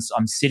 pounds.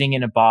 I'm sitting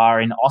in a bar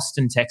in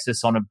Austin,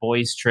 Texas on a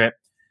boys' trip.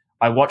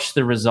 I watch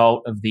the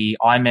result of the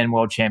Ironman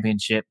World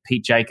Championship.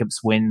 Pete Jacobs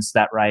wins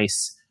that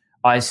race.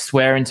 I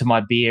swear into my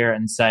beer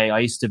and say, I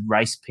used to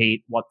race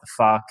Pete, what the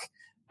fuck?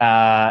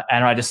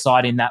 And I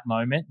decide in that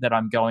moment that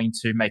I'm going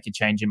to make a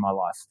change in my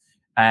life.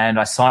 And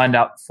I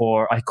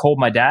called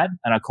my dad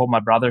and I called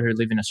my brother who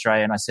live in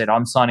Australia, and I said,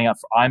 I'm signing up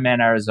for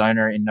Ironman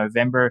Arizona in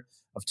November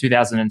of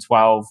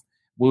 2012.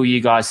 Will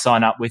you guys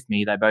sign up with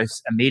me? They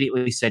both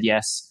immediately said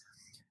yes.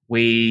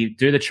 We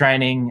do the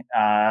training.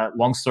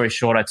 Long story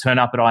short, I turn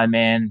up at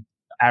Ironman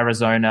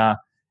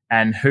Arizona,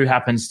 and who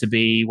happens to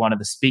be one of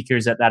the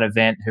speakers at that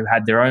event who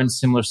had their own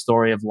similar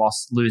story of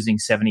losing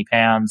 70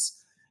 pounds.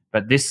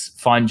 But this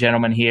fine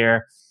gentleman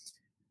here,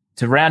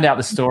 to round out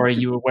the story,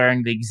 you were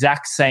wearing the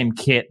exact same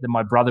kit that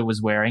my brother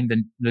was wearing,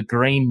 the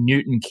green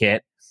Newton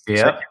kit. Yeah.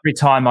 So every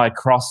time I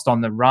crossed on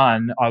the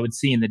run, I would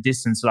see in the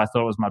distance that I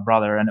thought it was my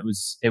brother, and it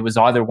was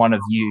either one of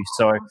you.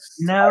 So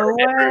no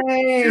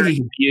way.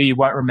 You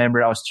won't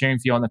remember it. I was cheering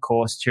for you on the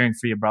course, cheering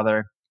for your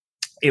brother.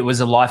 It was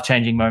a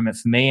life-changing moment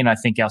for me, and I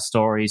think our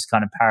stories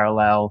kind of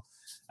parallel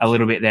a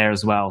little bit there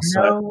as well.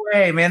 So, no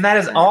way, man! That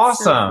is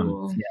awesome. So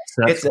cool.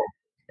 Yeah, so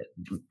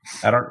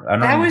I don't.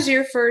 That was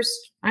your first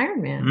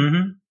Ironman.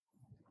 Mm-hmm.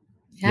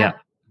 Yeah.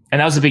 And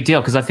that was a big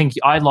deal because I think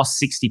I lost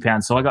 60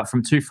 pounds. So I got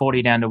from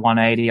 240 down to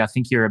 180. I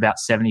think you're about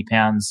 70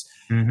 pounds,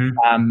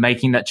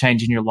 making that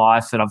change in your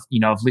life. And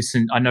I've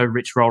listened, I know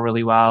Rich Roll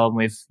really well,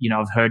 and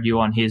I've heard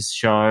you on his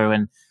show,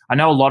 and I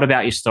know a lot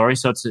about your story.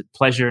 So it's a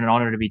pleasure and an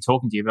honor to be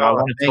talking to you, but I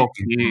want to talk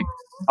to you.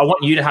 I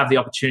want you to have the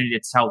opportunity to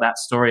tell that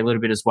story a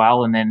little bit as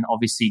well. And then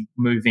obviously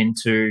move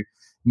into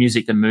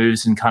Music That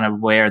Moves and kind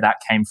of where that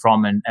came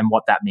from and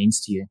what that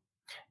means to you.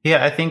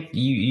 Yeah, I think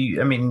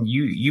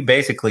you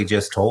basically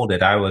just told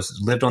it. I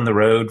lived on the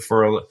road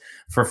for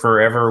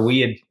forever.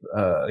 We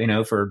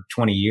had, for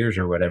 20 years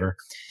or whatever.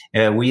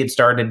 We had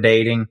started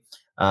dating.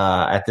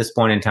 At this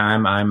point in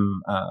time,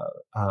 I'm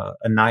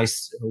a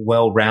nice,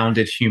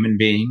 well-rounded human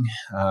being.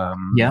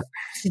 Yeah.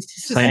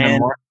 Say no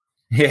more.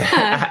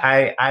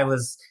 Yeah, I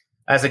was,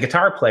 as a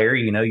guitar player,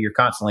 you're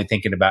constantly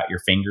thinking about your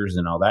fingers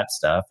and all that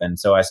stuff. And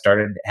so I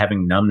started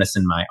having numbness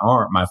in my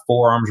arm. My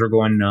forearms were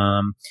going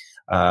numb.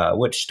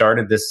 Which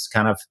started this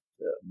kind of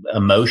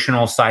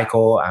emotional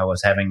cycle. I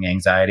was having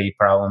anxiety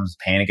problems,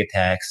 panic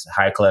attacks,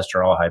 high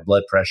cholesterol, high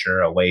blood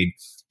pressure. I weighed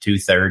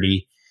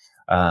 230.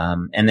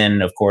 And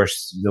then, of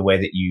course, the way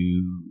that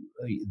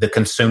the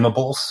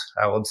consumables,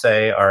 I would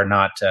say, are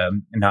not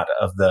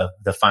of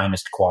the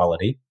finest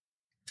quality,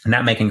 and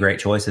not making great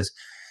choices.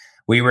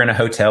 We were in a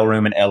hotel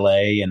room in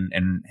LA,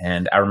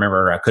 and I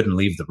remember I couldn't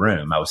leave the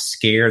room. I was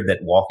scared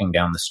that walking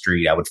down the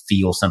street, I would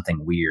feel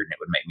something weird and it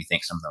would make me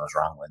think something was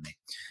wrong with me.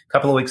 A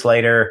couple of weeks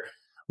later,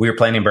 we were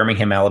playing in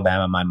Birmingham,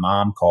 Alabama. My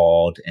mom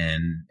called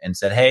and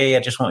said, "Hey, I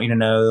just want you to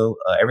know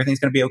everything's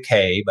going to be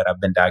okay, but I've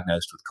been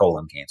diagnosed with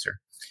colon cancer."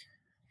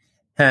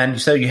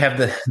 And so you have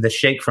the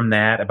shake from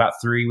that. About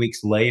 3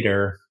 weeks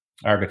later,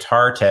 our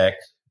guitar tech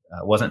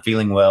wasn't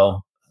feeling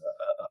well.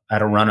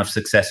 At a run of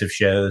successive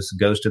shows,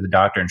 goes to the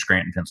doctor in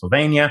Scranton,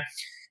 Pennsylvania,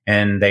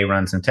 and they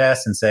run some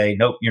tests and say,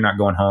 "Nope, you're not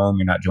going home.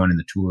 You're not joining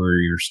the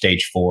tour. You're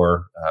stage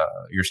 4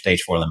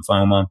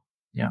 lymphoma."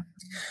 Yeah.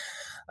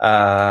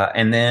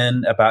 And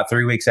then about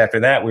 3 weeks after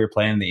that, we were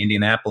playing the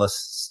Indianapolis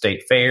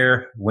State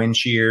Fair, wind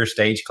shear,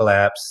 stage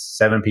collapse.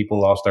 7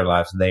 people lost their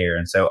lives there.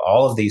 And so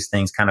all of these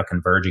things kind of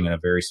converging in a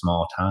very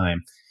small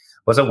time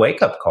was a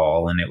wake-up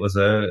call. And it was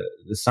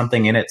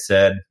something in it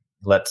said,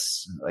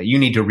 you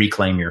need to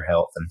reclaim your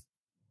health.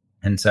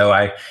 And so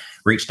I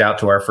reached out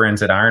to our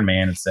friends at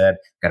Ironman and said,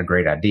 "Got a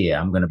great idea.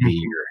 I'm going to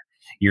be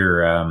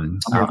I'm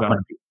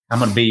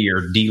going to be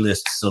your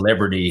D-list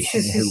celebrity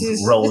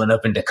rolling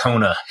up in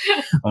Daytona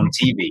on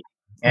TV."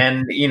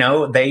 And,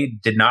 they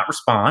did not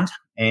respond.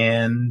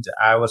 And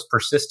I was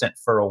persistent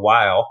for a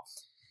while.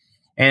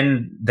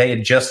 And they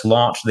had just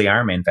launched the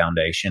Ironman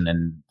Foundation.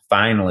 And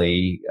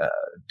finally,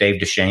 Dave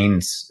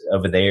Deschaines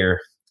over there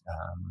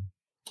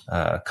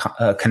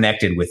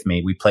connected with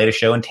me. We played a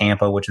show in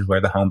Tampa, which is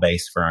where the home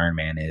base for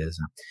Ironman is.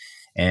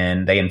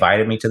 And they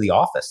invited me to the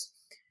office.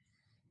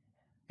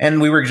 And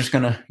we were just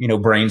going to,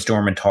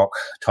 brainstorm and talk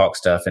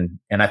stuff. And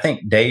I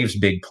think Dave's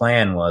big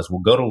plan was, we'll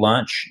go to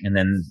lunch, and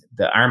then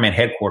the Ironman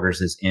headquarters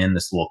is in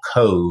this little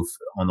cove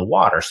on the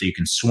water, so you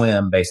can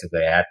swim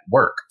basically at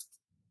work.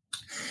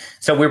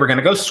 So we were going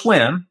to go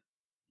swim,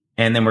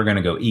 and then we're going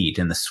to go eat.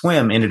 And the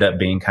swim ended up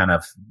being kind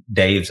of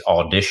Dave's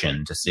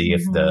audition to see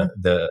if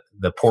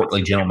the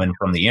portly gentleman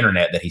from the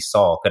internet that he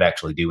saw could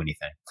actually do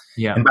anything.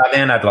 Yeah. And by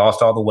then I'd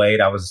lost all the weight.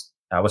 I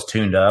was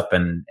tuned up,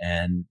 and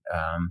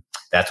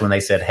that's when they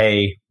said,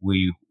 "Hey,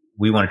 we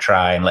want to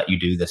try and let you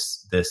do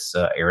this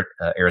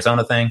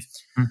Arizona thing."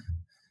 Mm-hmm.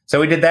 So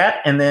we did that,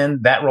 and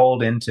then that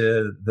rolled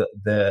into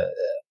the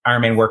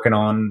Ironman working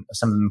on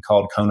something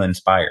called Kona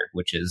Inspired,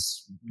 which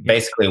is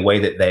basically a way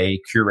that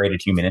they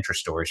curated human interest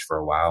stories for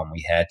a while. And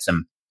we had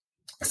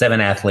 7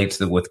 athletes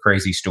with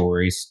crazy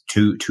stories,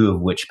 two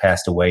of which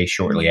passed away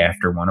shortly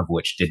after, one of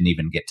which didn't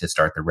even get to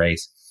start the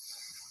race.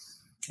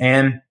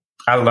 And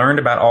I learned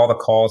about all the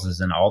causes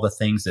and all the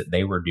things that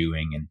they were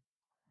doing,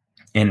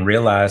 and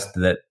realized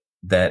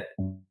that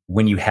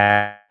when you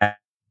have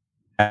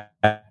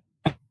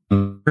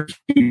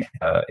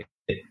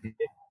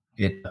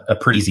it's a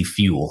pretty easy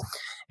fuel.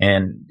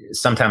 And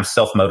sometimes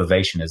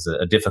self-motivation is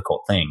a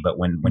difficult thing, but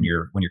when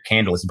your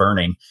candle is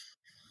burning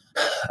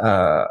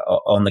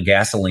on the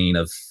gasoline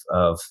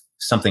of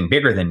something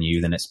bigger than you,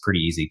 then it's pretty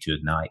easy to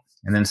ignite.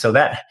 And then so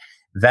that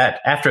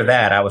after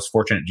that, I was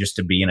fortunate just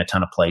to be in a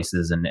ton of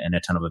places and a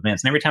ton of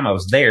events. And every time I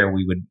was there,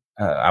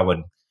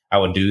 I I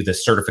would do the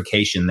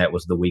certification that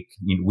was the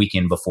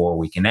weekend before,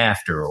 weekend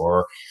after,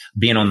 or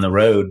being on the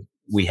road.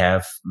 We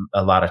have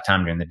a lot of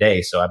time during the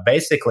day. So I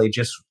basically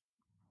just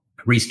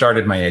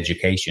restarted my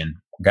education,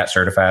 got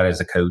certified as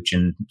a coach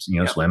and,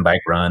 swim,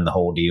 bike, run, the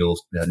whole deal,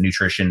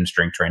 nutrition,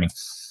 strength training,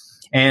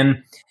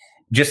 and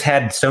just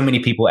had so many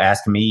people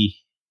ask me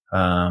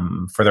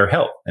for their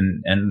help.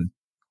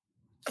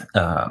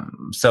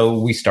 So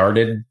we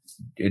started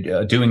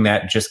doing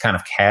that just kind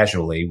of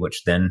casually,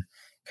 which then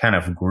kind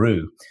of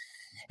grew.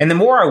 And the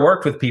more I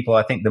worked with people,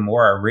 I think the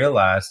more I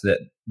realized that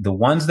the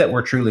ones that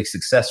were truly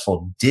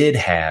successful did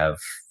have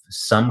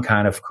some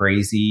kind of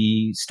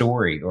crazy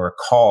story or a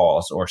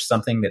cause or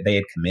something that they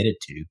had committed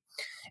to.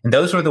 And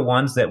those were the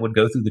ones that would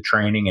go through the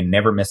training and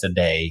never miss a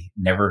day,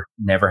 never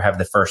have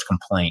the first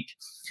complaint,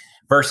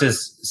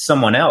 versus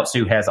someone else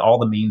who has all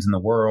the means in the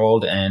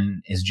world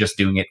and is just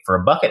doing it for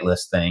a bucket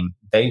list thing.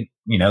 They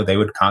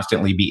would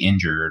constantly be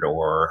injured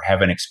or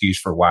have an excuse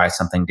for why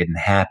something didn't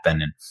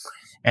happen.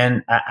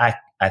 And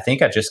I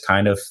think I just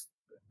kind of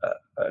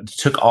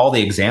took all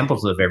the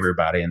examples of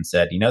everybody and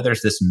said,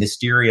 there's this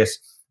mysterious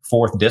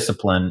fourth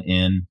discipline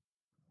in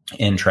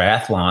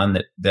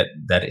triathlon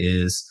that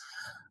is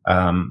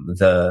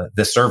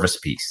the service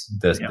piece,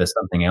 the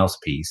something else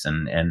piece,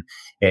 and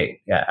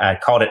I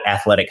called it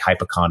athletic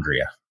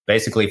hypochondria.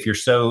 Basically, if you're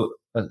so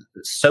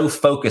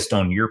focused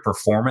on your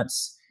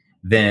performance,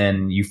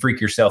 then you freak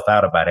yourself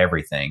out about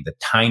everything. The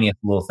tiniest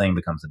little thing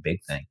becomes a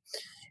big thing.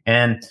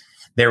 And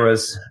there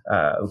was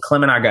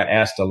Clem and I got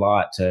asked a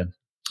lot to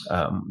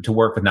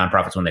work with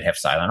nonprofits when they'd have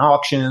silent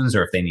auctions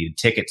or if they needed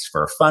tickets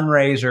for a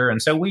fundraiser.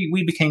 And so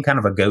we became kind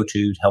of a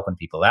go-to helping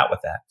people out with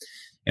that.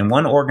 And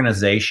one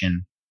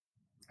organization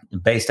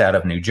based out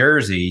of New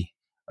Jersey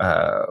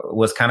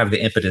was kind of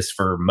the impetus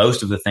for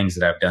most of the things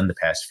that I've done the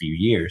past few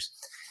years.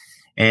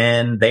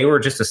 And they were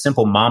just a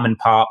simple mom and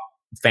pop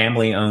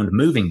family-owned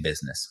moving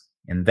business.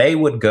 And they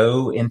would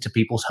go into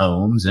people's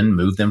homes and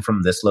move them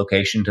from this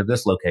location to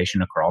this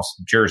location across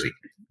Jersey.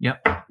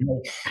 Yep.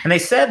 And they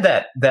said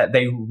that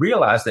they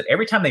realized that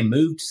every time they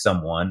moved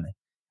someone,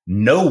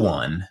 no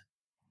one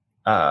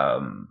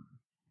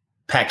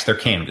packs their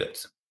canned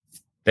goods.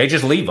 They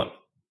just leave them.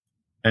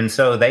 And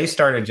so they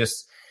started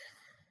just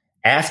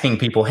asking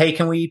people, hey,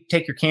 can we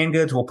take your canned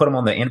goods? We'll put them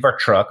on the end of our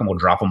truck and we'll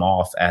drop them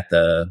off at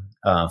the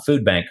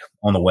food bank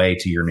on the way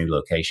to your new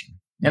location.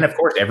 And of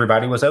course,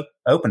 everybody was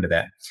open to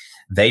that.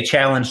 They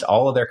challenged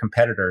all of their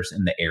competitors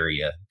in the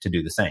area to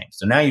do the same.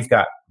 So now you've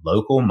got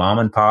local mom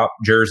and pop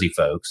Jersey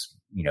folks,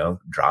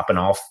 dropping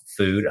off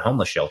food at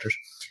homeless shelters.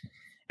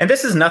 And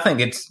this is nothing.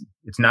 It's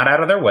not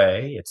out of their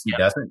way.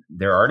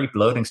 They're already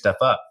loading stuff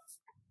up.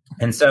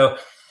 And so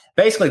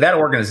basically that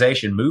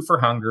organization, Move for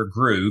Hunger,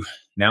 grew.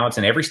 Now it's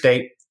in every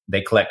state.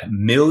 They collect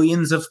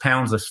millions of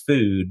pounds of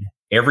food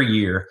every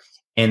year,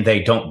 and they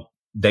don't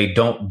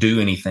do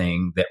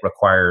anything that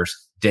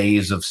requires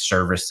days of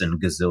service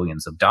and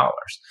gazillions of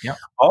dollars. Yep.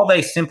 All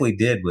they simply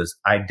did was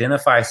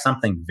identify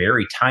something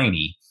very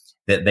tiny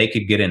that they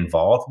could get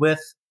involved with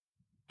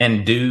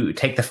and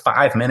take the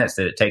 5 minutes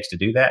that it takes to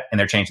do that, and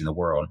they're changing the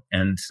world.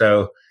 And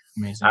so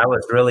Amazing. I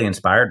was really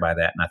inspired by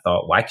that. And I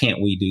thought, why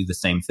can't we do the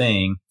same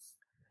thing,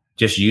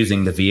 just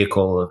using the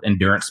vehicle of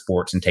endurance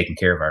sports and taking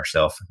care of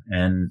ourselves?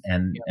 And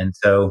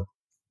so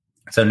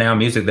now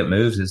Music That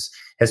Moves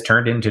has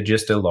turned into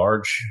just a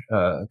large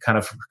kind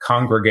of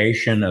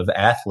congregation of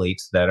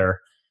athletes that are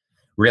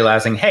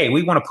realizing, hey,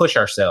 we want to push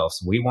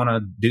ourselves. We want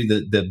to do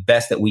the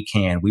best that we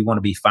can. We want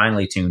to be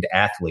finely tuned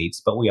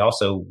athletes, but we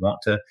also want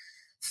to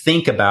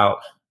think about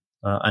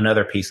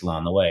another piece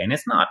along the way. And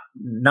it's not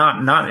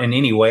in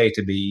any way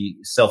to be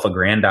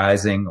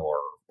self-aggrandizing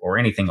or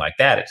anything like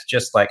that. It's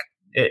just like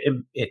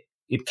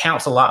it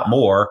counts a lot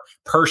more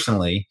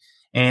personally,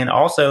 and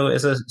also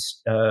as a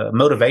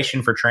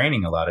motivation for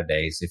training a lot of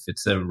days. If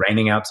it's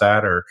raining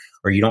outside or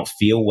you don't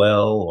feel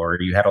well or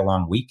you had a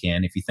long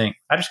weekend, if you think,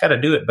 I just got to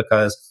do it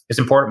because it's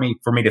important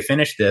for me to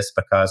finish this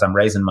because I'm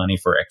raising money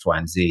for X, Y,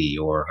 and Z,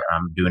 or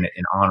I'm doing it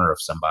in honor of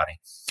somebody.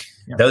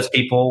 Yeah. Those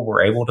people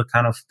were able to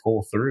kind of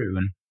pull through.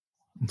 And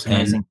it's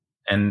amazing.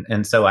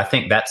 And so I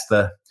think that's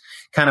the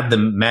kind of the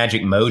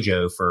magic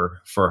mojo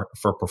for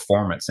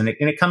performance. And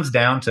it comes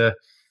down to,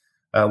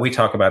 we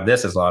talk about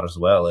this a lot as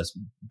well, as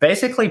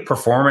basically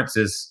performance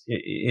is,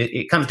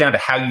 it comes down to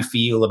how you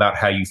feel about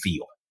how you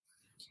feel.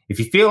 If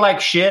you feel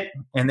like shit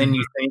and then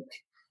you think,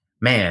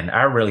 man,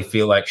 I really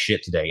feel like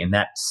shit today, and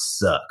that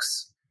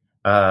sucks.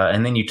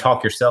 And then you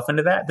talk yourself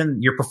into that, then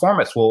your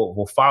performance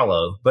will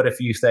follow. But if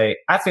you say,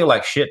 I feel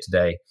like shit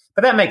today,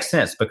 but that makes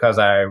sense because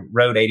I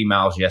rode 80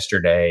 miles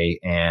yesterday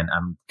and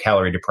I'm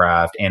calorie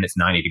deprived and it's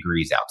 90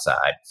 degrees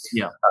outside.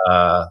 Yeah.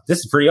 This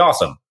is pretty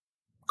awesome.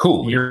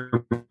 Cool. Your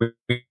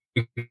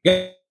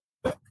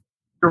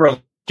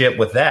relationship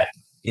with that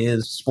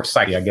is sports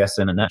psyche, I guess,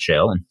 in a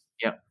nutshell.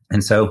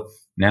 And so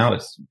now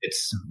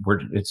it's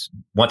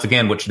once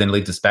again, which then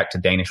leads us back to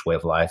Danish way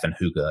of life and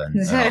hygge and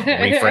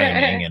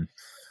reframing and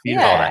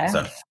all that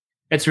stuff.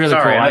 It's really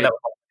cool.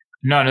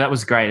 No, that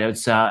was great.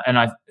 It's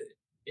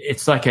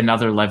it's like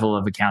another level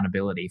of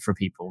accountability for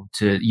people.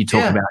 You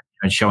talk about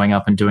and showing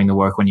up and doing the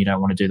work when you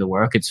don't want to do the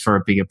work. It's for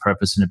a bigger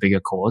purpose and a bigger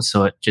cause.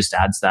 So it just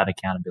adds that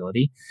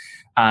accountability.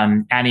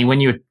 Annie,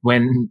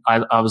 when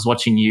I was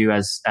watching you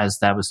as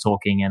that was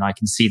talking, and I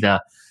can see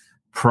the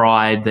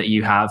pride that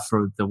you have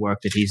for the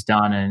work that he's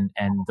done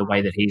and the way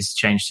that he's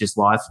changed his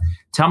life.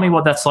 Tell me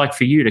what that's like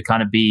for you to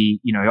kind of be,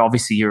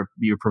 obviously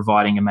you're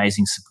providing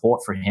amazing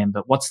support for him,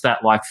 but what's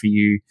that like for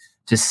you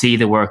to see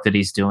the work that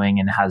he's doing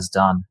and has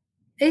done?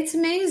 It's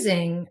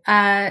amazing.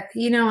 And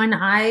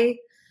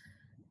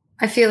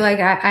I feel like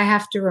I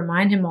have to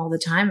remind him all the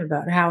time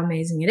about how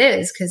amazing it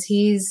is, because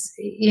he's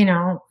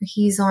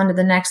on to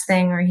the next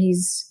thing, or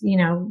he's,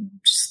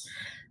 just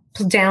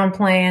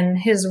downplaying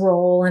his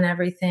role and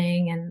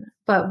everything.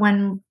 But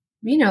when,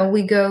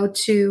 we go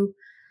to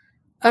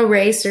a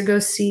race or go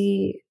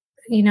see,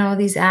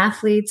 these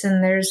athletes,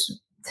 and there's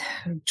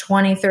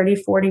 20, 30,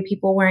 40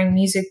 people wearing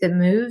music that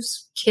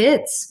moves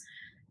kids,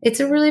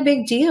 it's a really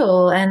big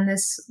deal. And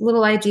this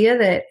little idea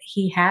that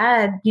he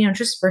had,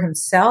 just for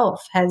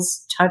himself,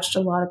 has touched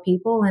a lot of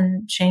people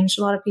and changed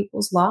a lot of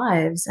people's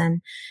lives.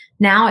 And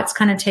now it's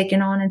kind of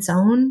taken on its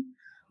own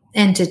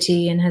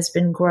entity and has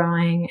been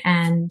growing.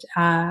 And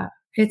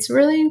it's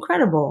really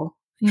incredible,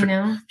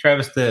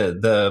 Travis,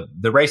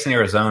 the race in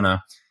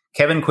Arizona,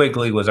 Kevin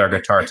Quigley was our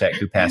guitar tech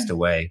who passed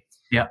away.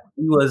 Yeah.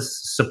 He was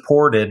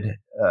supported.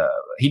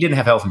 He didn't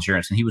have health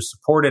insurance, and he was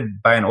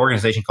supported by an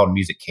organization called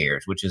Music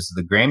Cares, which is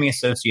the Grammy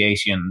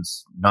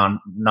Association's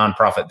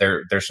nonprofit,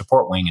 their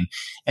support wing.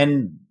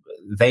 And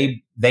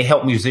they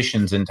help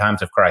musicians in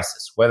times of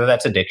crisis, whether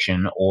that's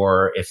addiction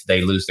or if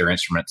they lose their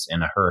instruments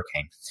in a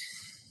hurricane.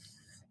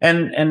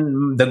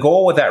 And the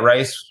goal with that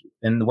race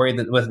and the way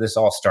that this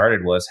all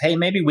started was, hey,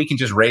 maybe we can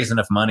just raise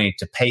enough money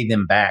to pay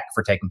them back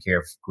for taking care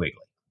of Quigley.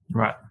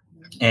 Right.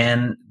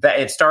 And that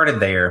it started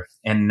there.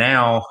 And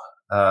now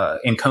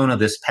in Kona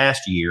this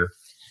past year,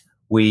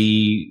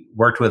 we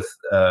worked with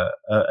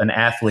an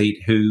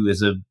athlete who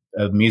is a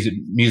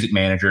music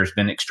manager, has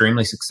been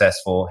extremely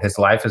successful. His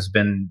life has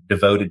been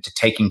devoted to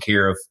taking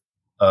care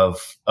of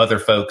other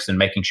folks and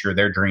making sure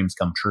their dreams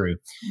come true.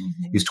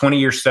 Mm-hmm. He's 20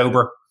 years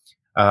sober,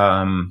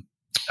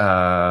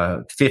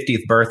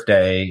 50th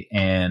birthday,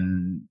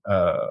 and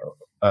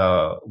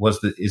was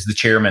the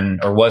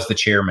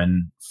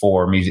chairman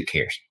for Music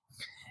Cares.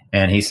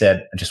 And he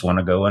said, I just want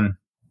to go and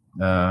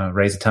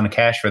raise a ton of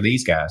cash for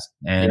these guys.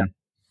 And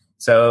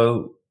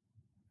so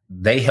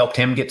they helped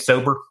him get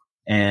sober,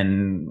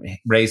 and he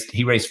raised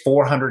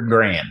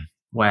 $400,000.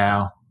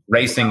 Wow.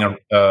 Racing an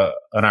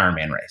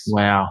Ironman race.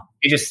 Wow.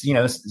 He just,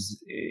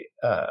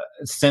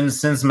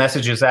 sends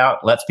messages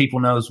out, lets people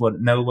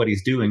know what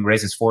he's doing,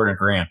 raises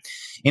 $400,000.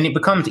 And it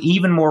becomes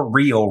even more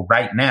real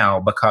right now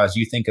because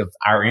you think of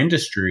our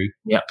industry.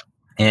 Yep.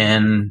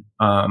 And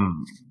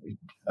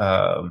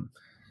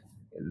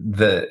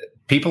the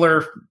people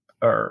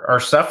are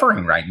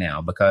suffering right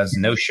now because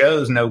no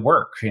shows, no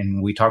work.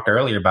 And we talked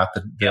earlier about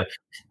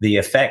the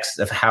effects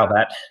of how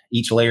that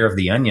each layer of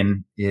the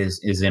onion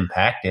is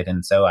impacted.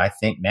 And so I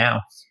think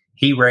now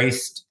he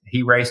raced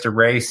a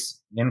race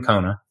in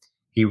Kona.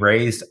 He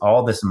raised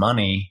all this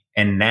money,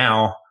 and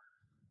now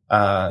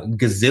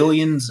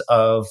gazillions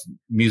of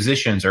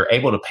musicians are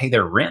able to pay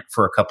their rent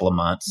for a couple of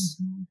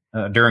months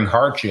during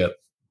hardship.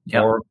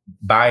 Yep. Or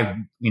buy,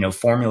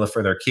 formula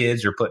for their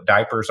kids, or put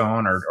diapers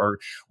on, or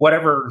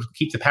whatever,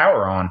 keep the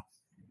power on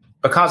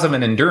because of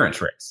an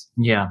endurance race.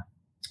 Yeah.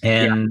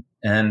 And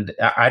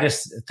I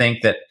just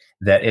think that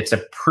it's a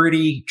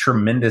pretty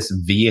tremendous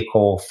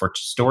vehicle for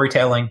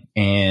storytelling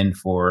and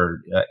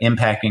for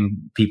impacting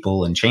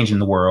people and changing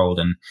the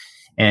world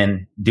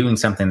and doing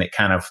something that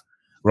kind of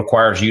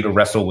requires you to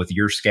wrestle with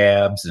your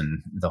scabs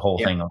and the whole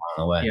thing along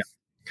the way.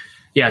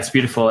 Yeah, it's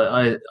beautiful.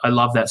 I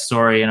love that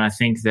story. And I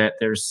think that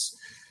there's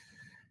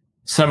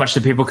so much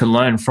that people can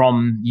learn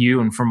from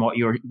you and from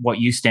what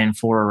you stand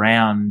for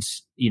around,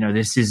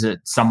 this is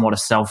somewhat a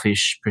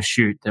selfish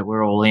pursuit that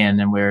we're all in,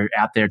 and we're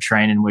out there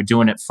training, we're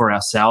doing it for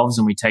ourselves,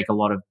 and we take a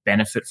lot of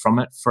benefit from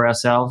it for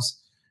ourselves.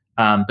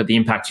 But the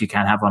impact you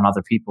can have on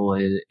other people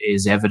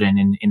is evident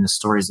in the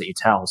stories that you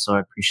tell. So I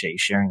appreciate you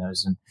sharing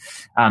those.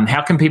 And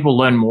how can people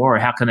learn more, or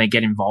how can they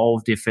get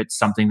involved if it's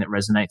something that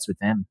resonates with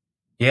them?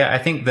 Yeah, I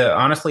think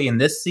honestly, in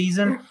this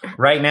season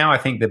right now, I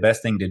think the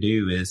best thing to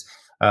do is,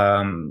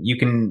 you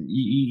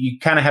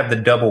kind of have the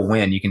double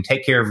win. You can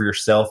take care of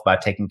yourself by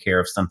taking care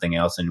of something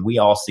else. And we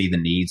all see the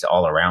needs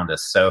all around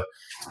us. So,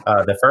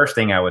 the first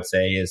thing I would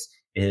say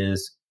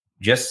is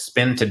just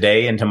spend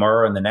today and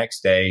tomorrow and the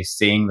next day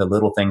seeing the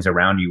little things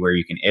around you where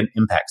you can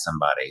impact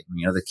somebody.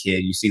 The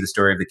kid, you see the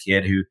story of the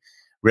kid who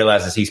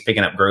realizes he's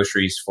picking up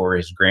groceries for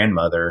his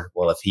grandmother.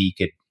 Well, if he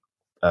could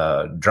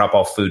drop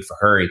off food for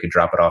her, he could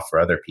drop it off for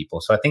other people.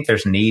 So I think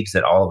there's needs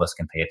that all of us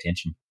can pay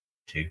attention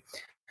to.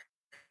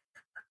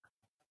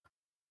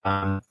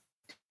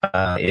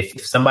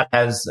 If somebody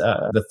has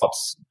the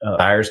thoughts,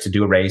 desires to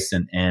do a race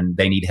and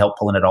they need help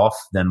pulling it off,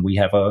 then we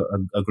have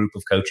a group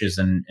of coaches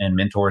and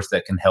mentors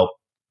that can help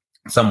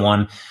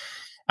someone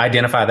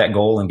identify that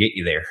goal and get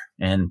you there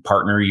and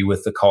partner you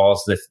with the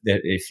cause that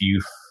if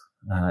you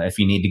if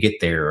you need to get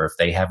there, or if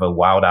they have a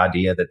wild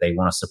idea that they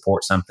want to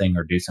support something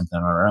or do something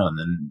on their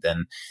own,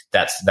 then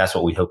that's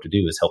what we hope to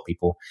do, is help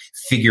people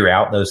figure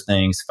out those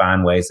things,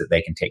 find ways that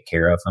they can take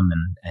care of them,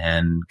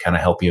 and kind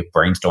of help you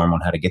brainstorm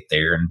on how to get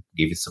there and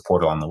give you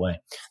support along the way.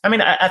 I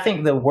mean, I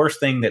think the worst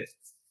thing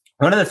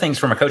one of the things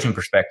from a coaching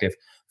perspective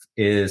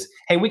is,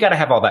 hey, we got to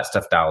have all that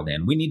stuff dialed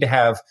in. We need to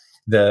have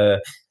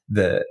the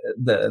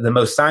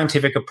most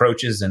scientific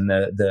approaches and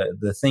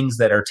the things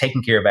that are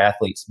taking care of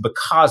athletes,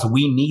 because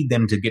we need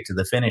them to get to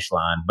the finish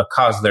line,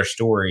 because their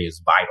story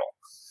is vital.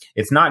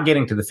 It's not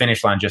getting to the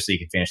finish line just so you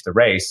can finish the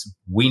race.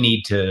 We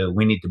need to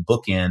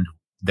bookend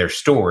their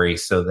story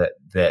so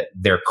that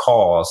their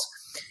cause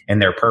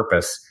and their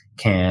purpose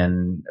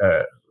can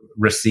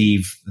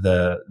receive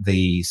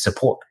the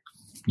support.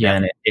 Yeah.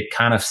 And it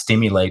kind of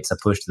stimulates a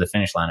push to the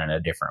finish line in a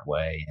different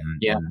way.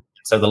 And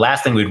so the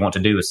last thing we'd want to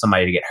do is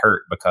somebody to get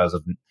hurt because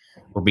of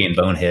we're being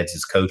boneheads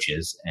as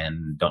coaches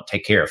and don't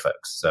take care of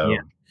folks. So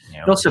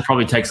it also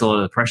probably takes a lot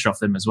of the pressure off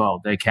them as well.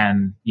 They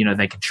can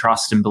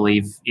trust and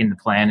believe in the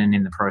plan and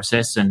in the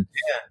process, and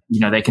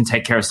they can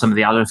take care of some of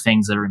the other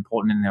things that are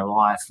important in their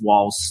life,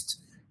 whilst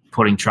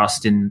putting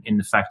trust in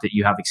the fact that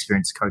you have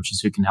experienced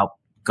coaches who can help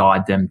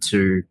guide them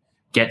to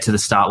get to the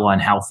start line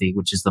healthy,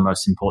 which is the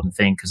most important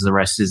thing, because the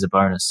rest is a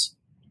bonus.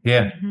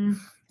 Yeah. Mm-hmm.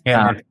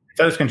 Yeah.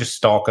 Those can just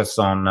stalk us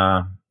on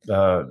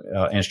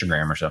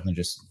Instagram or something.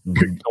 Just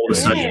all the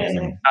subjects.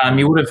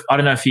 You would have. I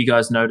don't know if you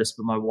guys noticed,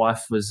 but my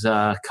wife was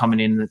coming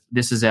in.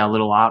 This is our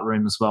little art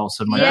room as well.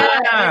 So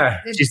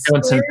she's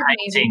doing some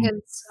painting.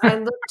 Because I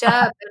looked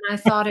up and I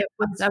thought I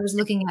was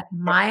looking at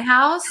my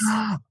house.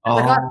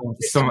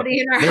 Somebody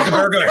in our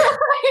house.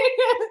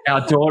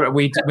 Our daughter,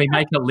 we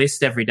make a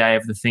list every day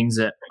of the things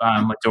that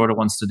my daughter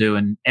wants to do,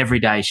 and every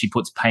day she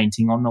puts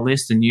painting on the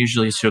list, and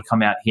usually she'll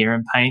come out here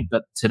and paint,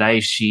 but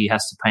today she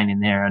has to paint in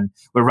there, and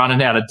we're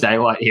running out of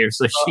daylight here,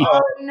 so she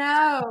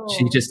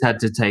just had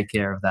to take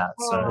care of that.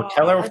 So well,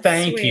 tell her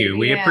thank you.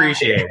 We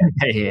appreciate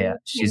it. Yeah,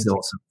 she's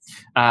awesome.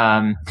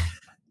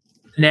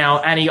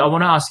 Now, Annie, I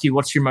want to ask you,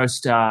 what's your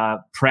most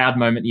proud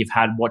moment you've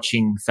had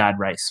watching Thad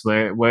race?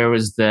 Where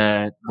was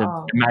the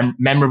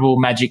memorable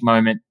magic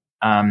moment?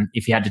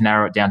 If you had to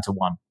narrow it down to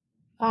one.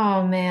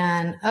 Oh,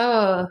 man.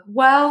 Oh,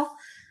 well,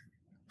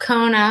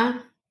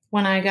 Kona,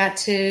 when I got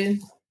to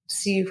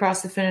see you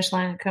cross the finish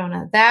line at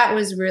Kona, that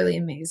was really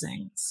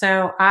amazing.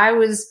 So I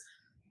was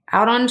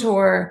out on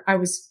tour. I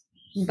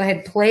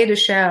had played a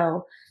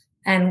show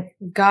and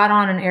got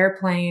on an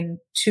airplane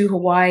to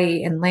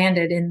Hawaii and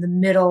landed in the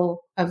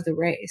middle of the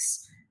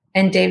race.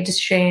 And Dave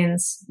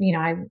Deschaines,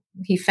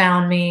 he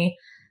found me,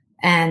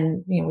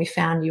 and, we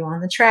found you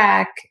on the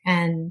track,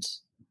 and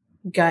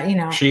got,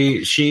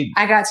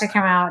 I got to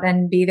come out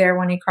and be there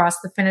when he crossed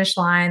the finish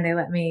line. They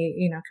let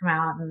me, come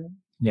out and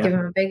give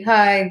him a big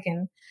hug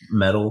and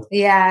medal.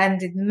 Yeah. And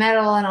did the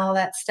medal and all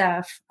that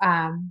stuff.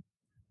 That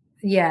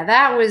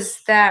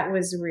was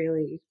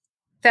really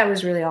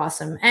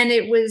awesome. And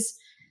it was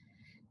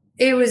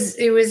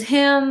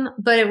him,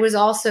 but it was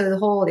also the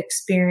whole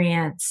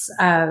experience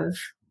of,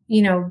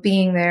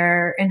 being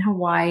there in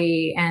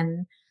Hawaii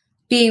and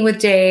being with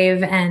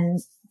Dave and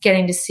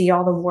getting to see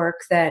all the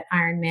work that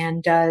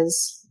Ironman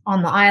does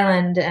on the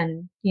island,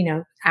 and,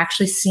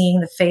 actually seeing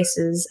the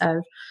faces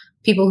of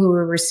people who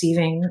were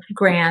receiving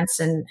grants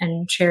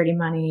and charity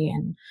money.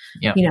 And,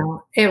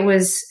 it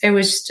was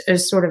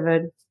sort of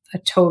a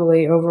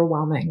totally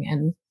overwhelming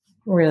and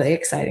really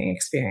exciting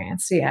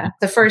experience. Yeah.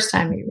 The first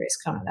time you raced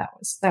Kona, that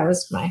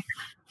was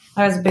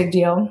a big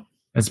deal.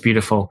 That's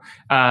beautiful.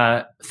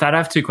 Thad, I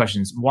have two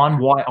questions. One,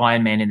 why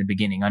Ironman in the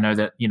beginning? I know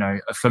that,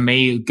 for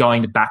me,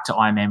 going back to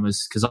Ironman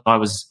was because I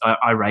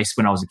raced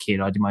when I was a kid.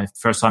 I did my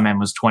first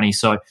Ironman was 20.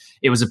 So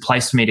it was a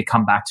place for me to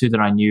come back to that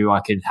I knew I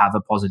could have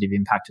a positive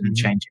impact and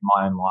change in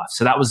my own life.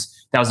 So that was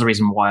the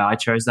reason why I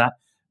chose that.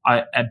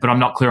 But I'm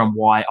not clear on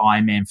why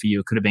Ironman for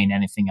you. It could have been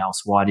anything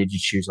else. Why did you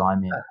choose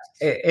Ironman?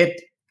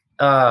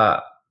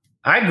 I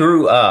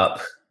grew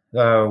up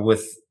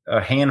with a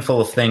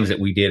handful of things that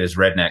we did as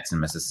rednecks in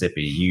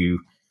Mississippi.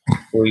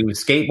 We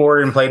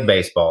skateboarded and played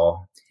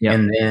baseball. Yep.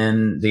 And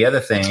then the other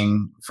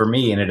thing for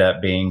me ended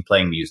up being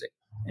playing music.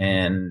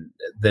 And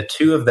the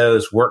two of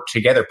those worked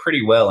together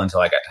pretty well until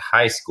I got to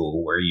high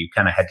school, where you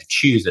kind of had to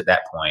choose at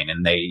that point,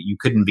 and you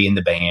couldn't be in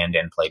the band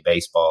and play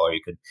baseball, or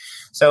you could.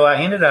 So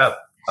I ended up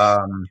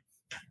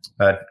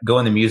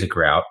going the music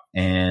route,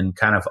 and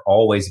kind of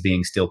always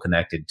being still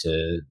connected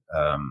to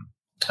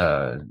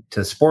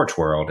the sports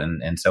world.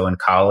 And so in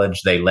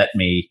college, they let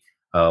me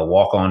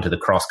walk on to the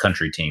cross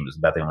country team. It was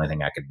about the only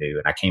thing I could do.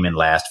 And I came in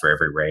last for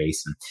every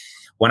race. And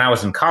when I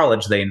was in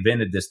college, they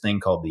invented this thing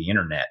called the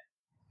internet.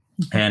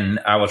 And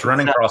I was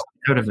running across.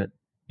 Heard of it?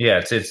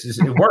 Yeah,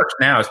 it works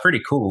now. It's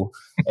pretty cool.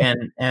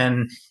 And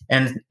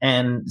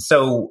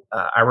so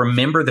I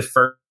remember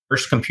the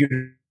first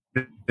computer.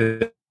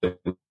 And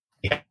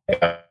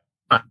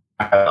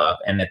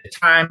at the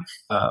time,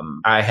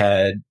 I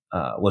had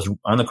was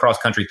on the cross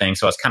country thing,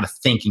 so I was kind of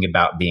thinking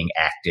about being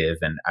active,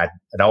 and I'd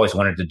always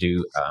wanted to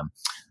do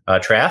a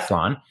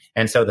triathlon.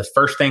 And so the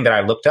first thing that I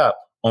looked up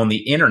on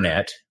the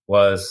internet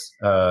was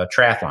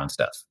triathlon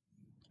stuff.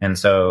 And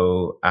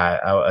so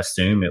I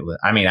assume it was,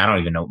 I mean, I don't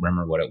even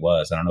remember what it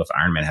was. I don't know if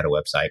Ironman had a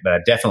website, but I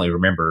definitely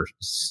remember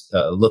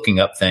looking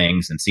up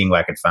things and seeing what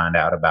I could find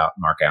out about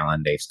Mark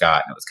Allen, Dave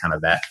Scott. And it was kind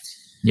of that,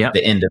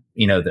 the end of,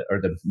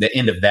 the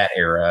end of that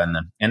era.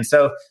 And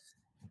so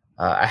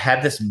I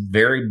had this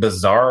very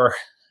bizarre,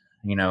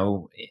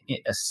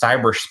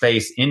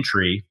 cyberspace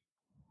entry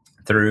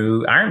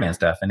through Ironman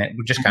stuff. And it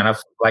just kind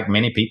of, like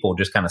many people,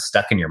 just kind of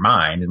stuck in your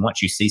mind. And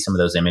once you see some of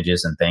those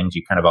images and things,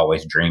 you kind of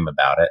always dream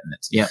about it. And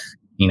it's,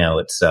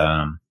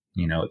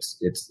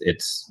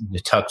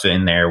 it tucks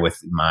in there with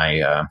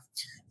my,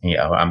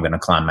 I'm going to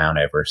climb Mount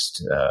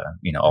Everest,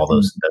 all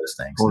those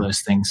things. All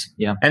those things.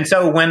 Yeah. And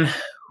so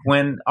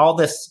when all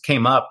this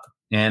came up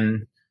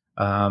and,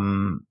 I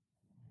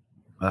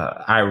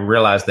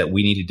realized that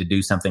we needed to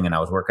do something and I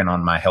was working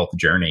on my health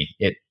journey,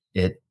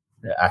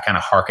 I kind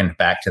of hearkened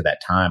back to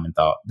that time and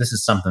thought, this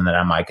is something that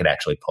I could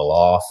actually pull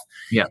off.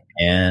 Yeah.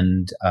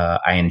 And,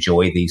 I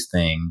enjoy these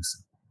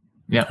things.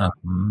 Yeah.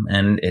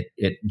 And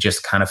it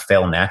just kind of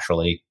fell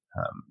naturally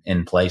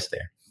in place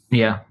there.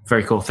 Yeah.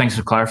 Very cool. Thanks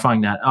for clarifying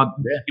that.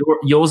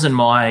 Yours and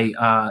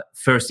my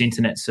first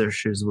internet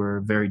searches were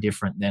very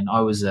different then.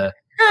 I was a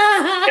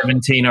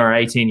 17 or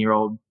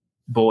 18-year-old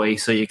boy,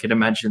 so you could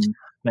imagine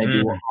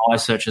maybe what my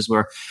searches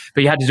were.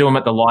 But you had to do them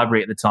at the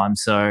library at the time.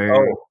 So,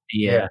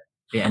 yeah,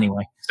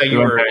 anyway. So you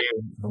were,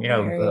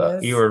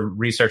 you were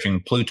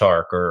researching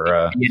Plutarch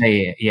or...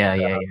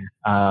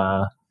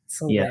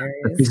 Yeah.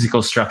 The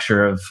physical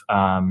structure of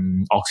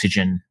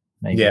oxygen,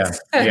 maybe. Yeah.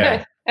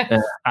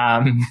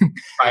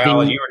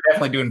 Biology. You were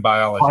definitely doing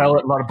biology. A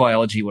lot of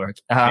biology work.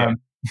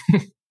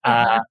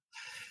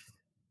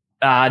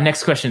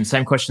 Next question.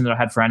 Same question that I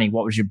had for Annie.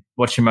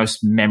 What's your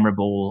most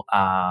memorable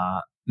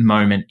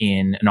moment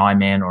in an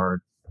Ironman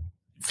or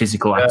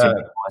physical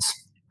activity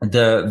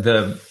wise?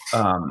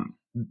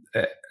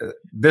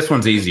 This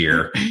one's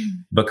easier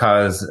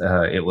because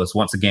it was,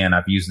 once again,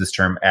 I've used this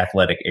term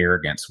athletic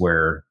arrogance,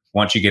 where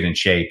once you get in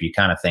shape, you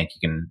kind of think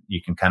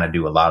you can kind of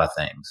do a lot of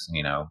things.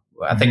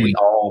 I think we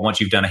all,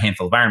 once you've done a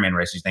handful of Ironman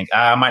races, you think,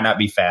 I might not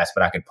be fast,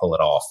 but I could pull it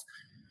off,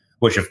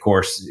 which of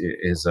course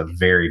is a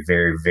very,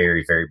 very,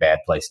 very, very bad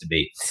place to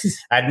be.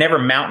 I'd never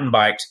mountain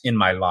biked in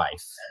my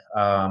life.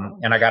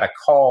 And I got a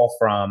call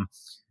from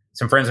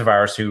some friends of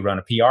ours who run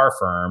a PR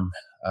firm,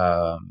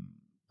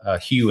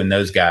 Hugh and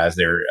those guys.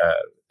 They're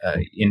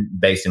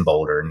based in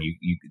Boulder, and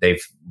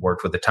they've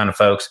worked with a ton of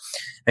folks.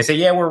 They say,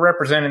 yeah, we're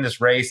representing this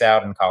race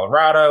out in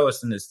Colorado.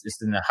 It's in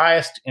the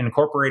highest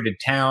incorporated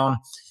town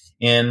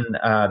in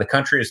the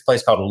country. It's a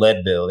place called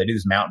Leadville. They do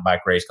this mountain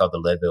bike race called the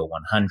Leadville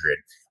 100.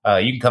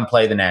 You can come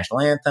play the national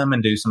anthem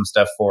and do some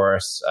stuff for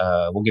us.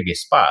 We'll give you a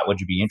spot.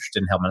 Would you be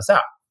interested in helping us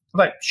out? I'm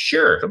like,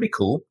 sure, it'll be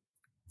cool.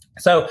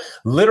 So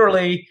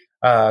literally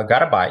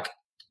got a bike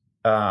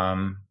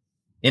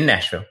in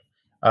Nashville.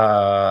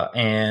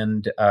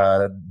 And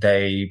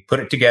they put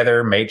it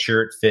together, made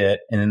sure it fit,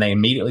 and then they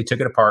immediately took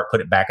it apart,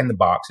 put it back in the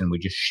box, and we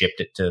just shipped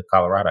it to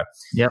Colorado.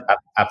 Yep.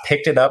 I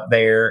picked it up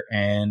there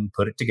and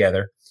put it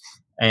together.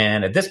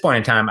 And at this point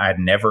in time, I'd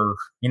never,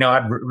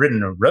 I'd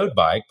ridden a road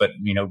bike, but,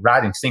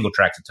 riding single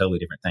track's a totally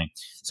different thing.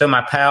 So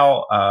my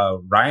pal,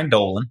 Ryan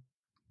Dolan,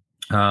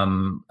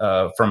 from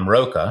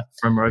Roca,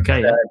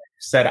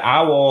 said,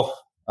 I will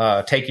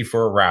take you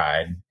for a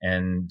ride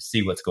and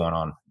see what's going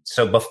on.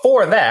 So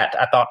before that,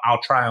 I thought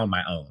I'll try on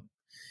my own.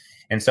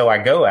 And so I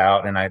go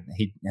out and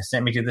he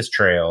sent me to this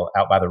trail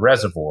out by the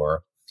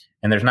reservoir,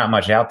 and there's not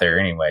much out there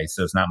anyway.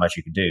 So it's not much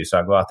you could do. So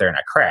I go out there and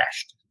I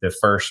crashed the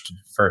first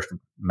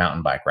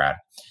mountain bike ride.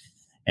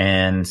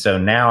 And so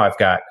now I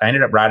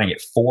ended up riding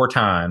it 4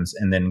 times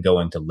and then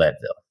going to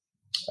Leadville.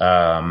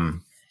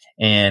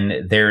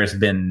 And there has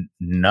been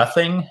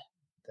nothing.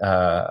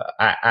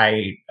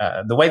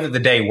 The way that the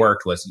day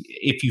worked was,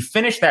 if you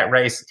finish that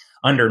race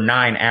under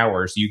 9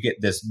 hours, you get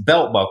this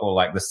belt buckle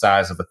like the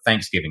size of a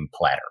Thanksgiving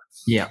platter.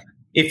 Yeah.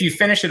 If you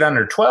finish it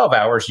under 12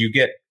 hours, you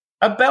get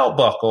a belt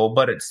buckle,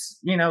 but it's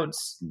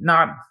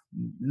not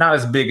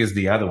as big as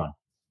the other one.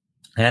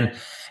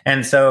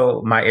 And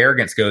so my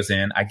arrogance goes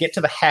in. I get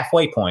to the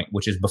halfway point,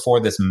 which is before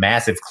this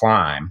massive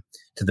climb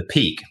to the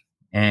peak.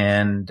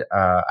 And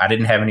I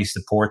didn't have any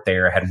support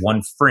there. I had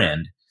one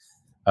friend.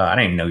 I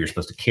didn't even know you're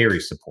supposed to carry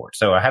support.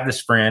 So I have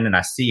this friend, and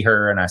I see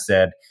her, and I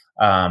said,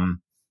 I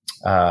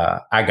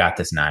got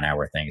this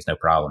 9-hour thing. It's no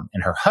problem.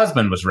 And her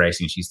husband was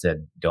racing. She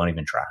said, don't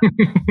even try. Don't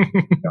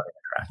even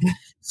try.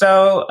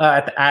 So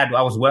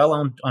I was well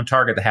on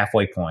target at the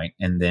halfway point,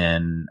 and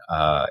then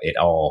it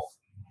all,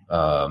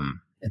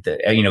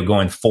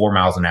 going 4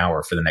 miles an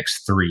hour for the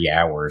next 3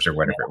 hours or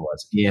whatever it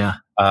was. Yeah.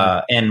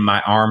 And my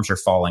arms are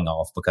falling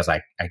off because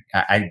I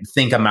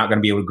think I'm not going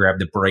to be able to grab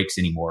the brakes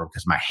anymore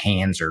because my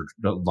hands are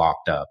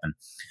locked up. And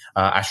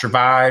I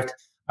survived.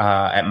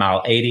 At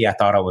mile 80, I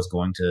thought I was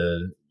going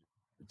to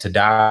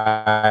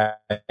die.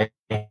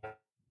 It's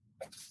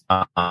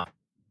a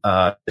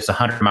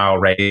 100-mile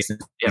race.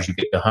 As you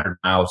get to 100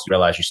 miles, you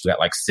realize you still got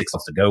like 6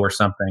 miles to go or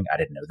something. I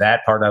didn't know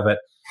that part of it.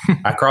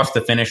 I crossed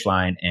the finish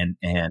line and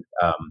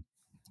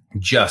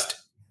just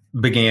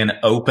began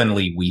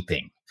openly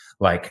weeping.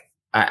 like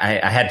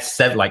I had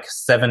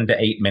 7 to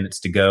 8 minutes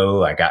to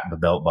go. I got the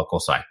belt buckle,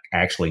 so I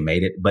actually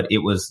made it. But it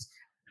was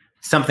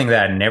something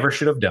that I never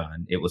should have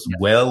done. It was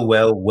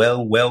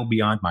well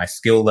beyond my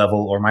skill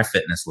level or my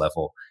fitness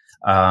level.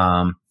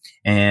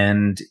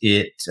 And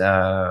it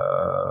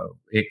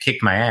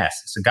kicked my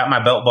ass. So got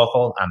my belt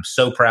buckle. I'm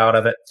so proud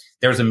of it.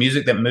 There's a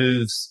Music That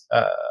Moves,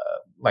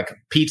 like a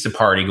pizza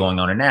party going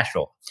on in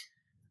Nashville.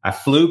 I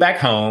flew back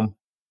home.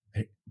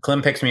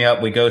 Clem picks me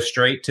up. We go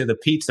straight to the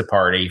pizza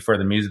party for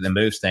the Music That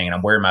Moves thing. And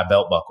I'm wearing my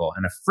belt buckle.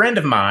 And a friend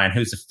of mine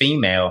who's a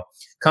female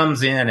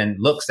comes in and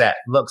looks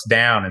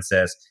down and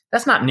says,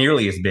 "That's not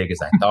nearly as big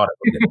as I thought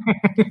it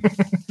would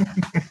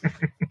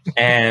be."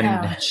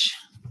 And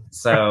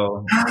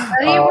so,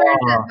 you wear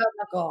that belt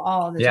buckle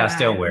all the time. Yeah, I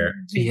still wear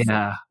it.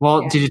 Yeah.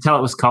 Well, did you tell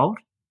it was cold?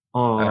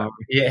 Or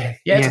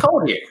it's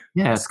cold here.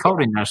 Yeah, it's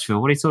cold in Nashville.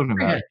 What are you talking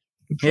about?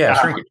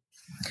 Yeah,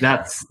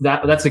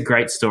 that's a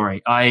great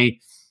story.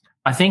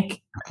 I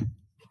think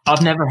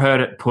I've never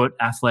heard it put,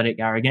 athletic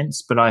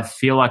arrogance, but I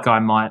feel like I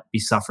might be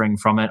suffering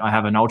from it. I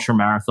have an ultra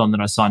marathon that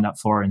I signed up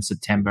for in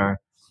September,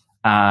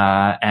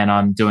 and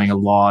I'm doing a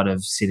lot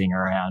of sitting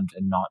around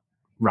and not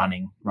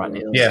running right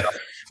now. Yeah.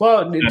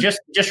 Well,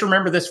 just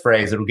remember this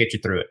phrase. It'll get you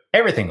through it.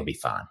 Everything will be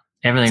fine.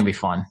 Everything will be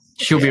fine.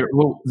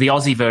 The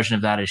Aussie version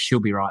of that is she'll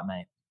be right,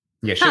 mate.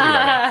 Yeah, she'll be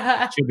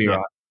right. She'll be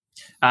right.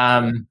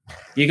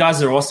 You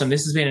guys are awesome.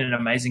 This has been an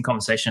amazing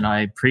conversation.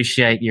 I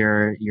appreciate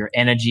your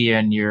energy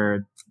and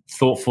your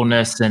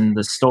thoughtfulness and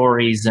the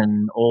stories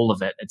and all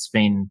of it. It's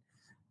been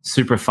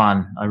super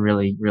fun. I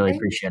really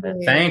appreciate it.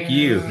 Thank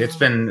you. It's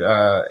been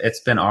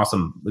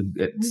awesome.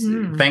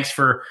 Thanks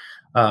for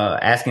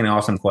asking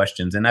awesome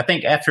questions. And I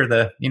think after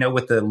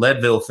with the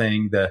Leadville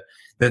thing,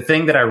 the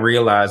thing that I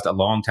realized a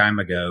long time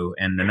ago,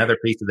 and another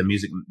piece of the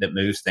Music That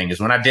Moves thing, is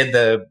when I did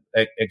the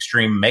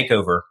extreme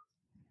makeover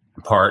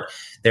part,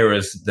 there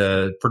was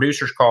the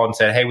producers called and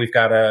said, "Hey, we've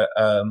got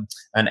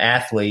an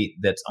athlete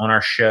that's on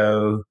our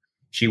show.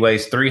 She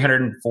weighs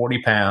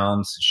 340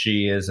 pounds.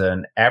 She is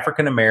an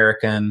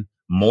African-American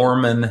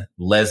Mormon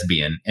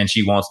lesbian, and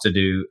she wants to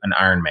do an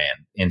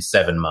Ironman in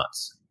 7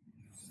 months.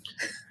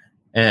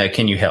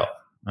 Can you help?"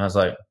 I was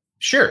like,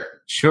 Sure.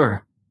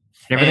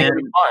 Everything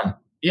will be fine.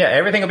 Yeah,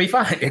 everything will be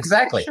fine.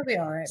 Exactly. She'll be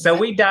all right. So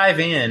we dive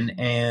in,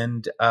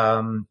 and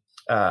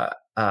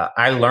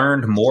I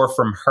learned more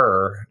from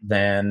her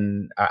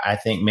than I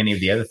think many of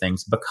the other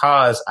things,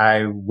 because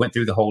I went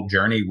through the whole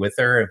journey with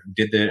her,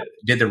 did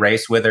the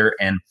race with her,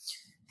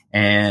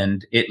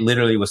 and it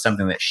literally was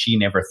something that she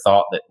never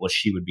thought that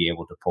she would be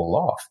able to pull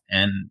off.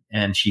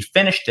 And she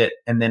finished it.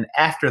 And then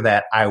after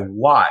that, I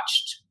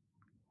watched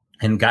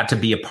and got to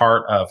be a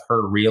part of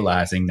her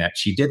realizing that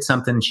she did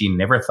something she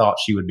never thought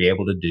she would be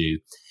able to do.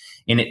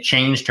 And it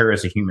changed her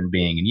as a human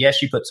being. And yes,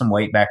 she put some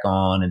weight back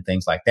on and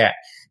things like that.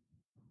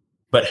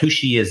 But who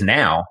she is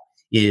now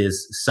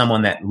is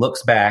someone that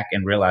looks back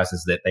and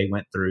realizes that they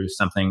went through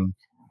something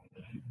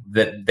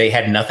that they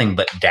had nothing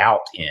but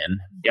doubt in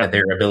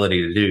their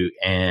ability to do.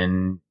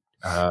 And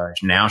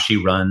now she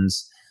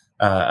runs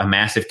a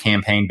massive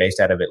campaign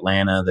based out of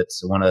Atlanta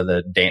that's one of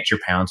the Dance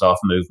Your Pounds Off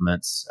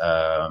movements,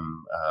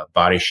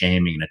 body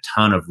shaming, and a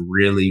ton of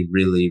really,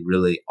 really,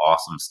 really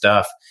awesome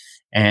stuff.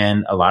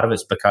 And a lot of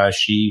it's because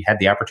she had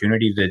the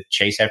opportunity to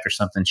chase after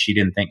something she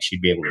didn't think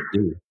she'd be able to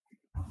do.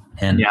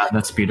 And yeah,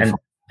 that's beautiful.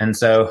 And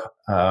so,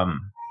 I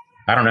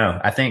don't know.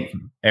 I think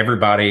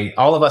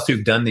all of us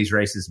who've done these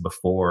races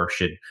before,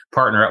 should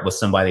partner up with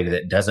somebody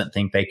that doesn't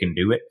think they can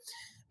do it,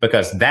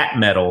 because that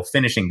medal,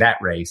 finishing that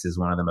race, is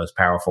one of the most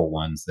powerful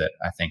ones that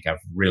I think I've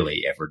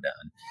really ever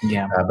done.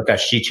 Yeah. Because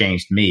she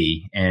changed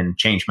me and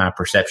changed my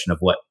perception of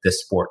what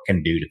this sport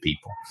can do to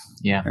people.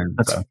 Yeah.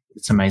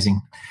 It's amazing.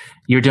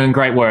 You're doing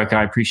great work.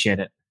 I appreciate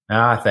it.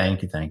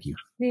 Thank you.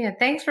 Yeah.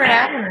 Thanks for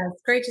having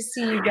us. Great to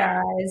see you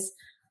guys.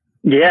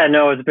 Yeah,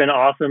 no, it's been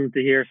awesome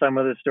to hear some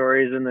of the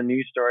stories and the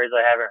news stories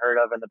I haven't heard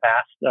of in the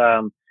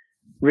past.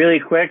 Really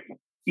quick,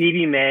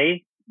 Evie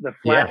May, the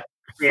Flatt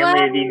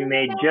family of Evie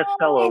May just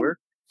fell over.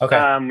 Okay.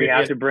 We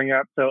have to bring her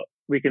up so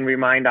we can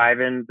remind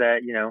Ivan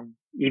that,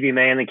 Evie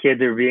May and the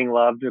kids are being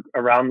loved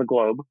around the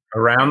globe.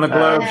 Around the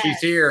globe, she's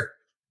here.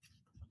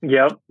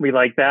 Yep, we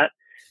like that.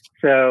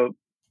 So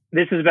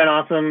this has been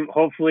awesome.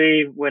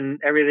 Hopefully when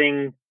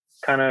everything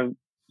kind of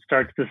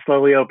starts to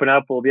slowly open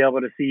up, we'll be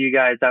able to see you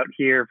guys out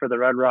here for the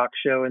Red Rock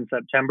show in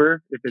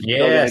September, if it's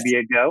still going to be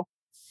a go.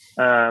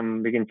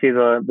 We can see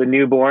the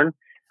newborn.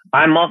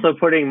 I'm also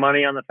putting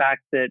money on the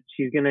fact that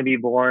she's going to be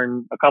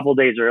born a couple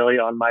days early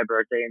on my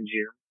birthday in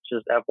June,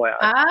 just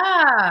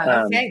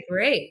FYI. Okay,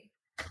 great.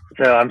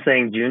 So I'm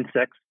saying June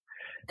 6th.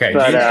 Okay,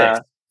 but, June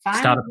 6th.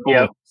 Start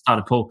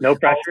a pool. No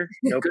pressure.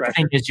 No Good pressure.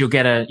 thing is you'll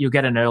get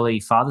an early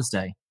Father's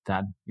Day,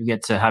 Dad. You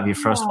get to have your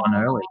first one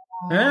early.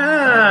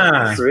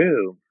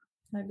 True.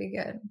 That'd be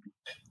good.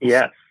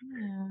 Yes.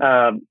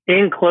 Yeah.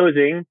 In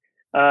closing,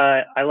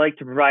 I like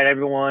to provide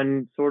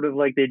everyone, sort of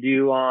like they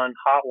do on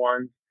Hot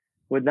Ones,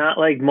 with not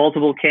like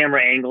multiple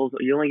camera angles.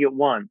 You only get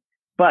one,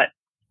 but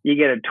you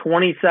get a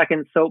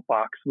 20-second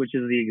soapbox, which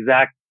is the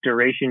exact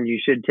duration you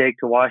should take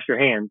to wash your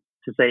hands,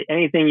 to say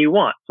anything you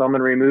want. So I'm going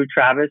to remove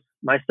Travis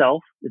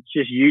myself. It's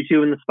just you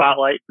two in the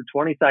spotlight for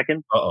 20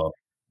 seconds. Uh-oh.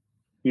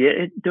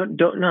 Yeah,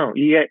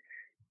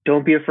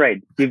 don't be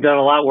afraid. You've done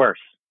a lot worse.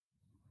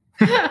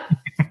 Okay.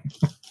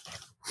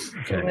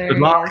 Good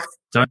luck.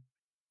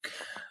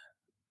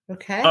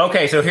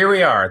 Okay, so here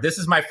we are. This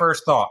is my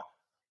first thought.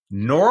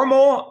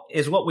 Normal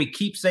is what we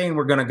keep saying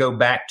we're going to go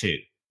back to.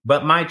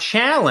 But my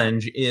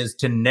challenge is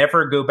to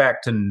never go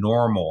back to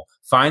normal.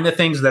 Find the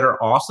things that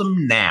are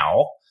awesome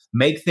now,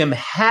 make them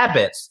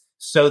habits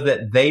so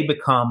that they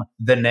become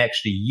the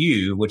next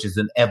you, which is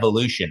an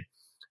evolution.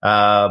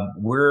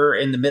 We're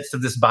in the midst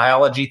of this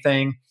biology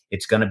thing.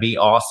 It's going to be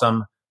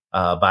awesome.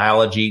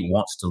 Biology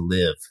wants to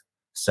live.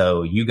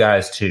 So you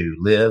guys too,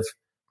 live.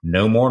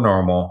 No more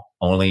normal,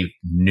 only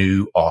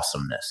new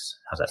awesomeness.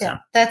 How's that sound?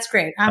 That's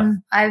great.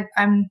 I'm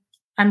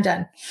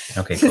done.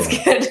 Okay, cool.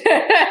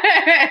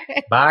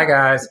 Bye,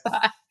 guys.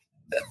 Bye.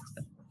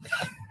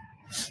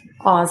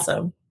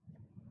 Awesome.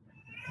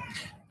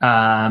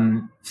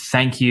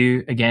 Thank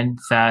you again,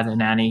 Thad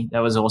and Annie. That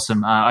was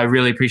awesome. I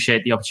really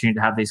appreciate the opportunity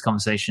to have these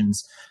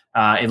conversations.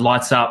 It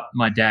lights up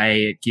my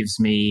day. It gives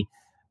me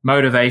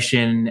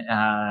motivation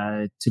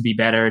to be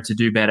better, to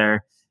do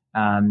better.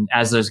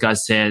 As those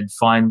guys said,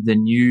 find the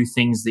new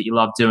things that you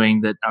love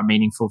doing that are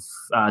meaningful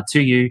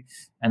to you,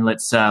 and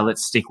let's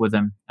stick with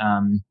them.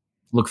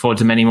 Look forward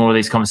to many more of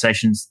these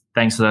conversations.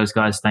 Thanks to those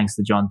guys. Thanks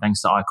to John.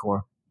 Thanks to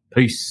iCore.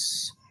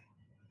 Peace.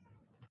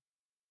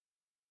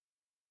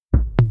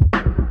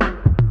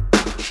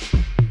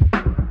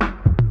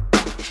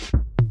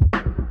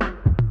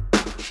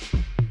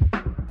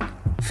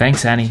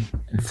 Thanks, Annie,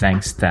 and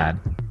thanks, Thad.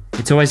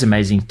 It's always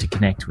amazing to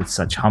connect with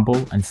such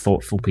humble and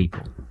thoughtful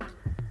people.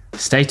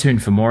 Stay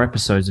tuned for more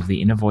episodes of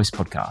the Inner Voice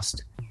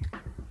podcast.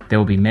 There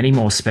will be many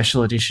more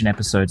special edition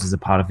episodes as a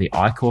part of the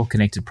iCore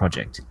Connected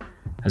project,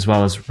 as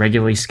well as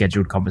regularly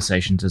scheduled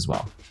conversations as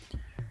well.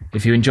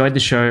 If you enjoyed the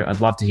show,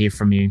 I'd love to hear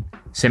from you.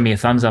 Send me a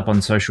thumbs up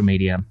on social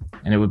media,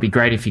 and it would be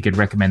great if you could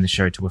recommend the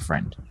show to a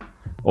friend.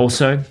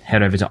 Also,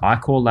 head over to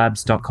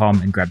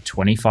icorelabs.com and grab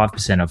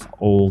 25% off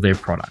all their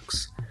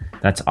products.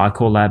 That's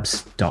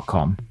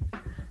icorelabs.com.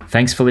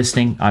 Thanks for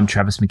listening. I'm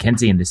Travis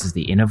McKenzie, and this is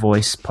the Inner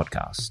Voice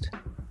podcast.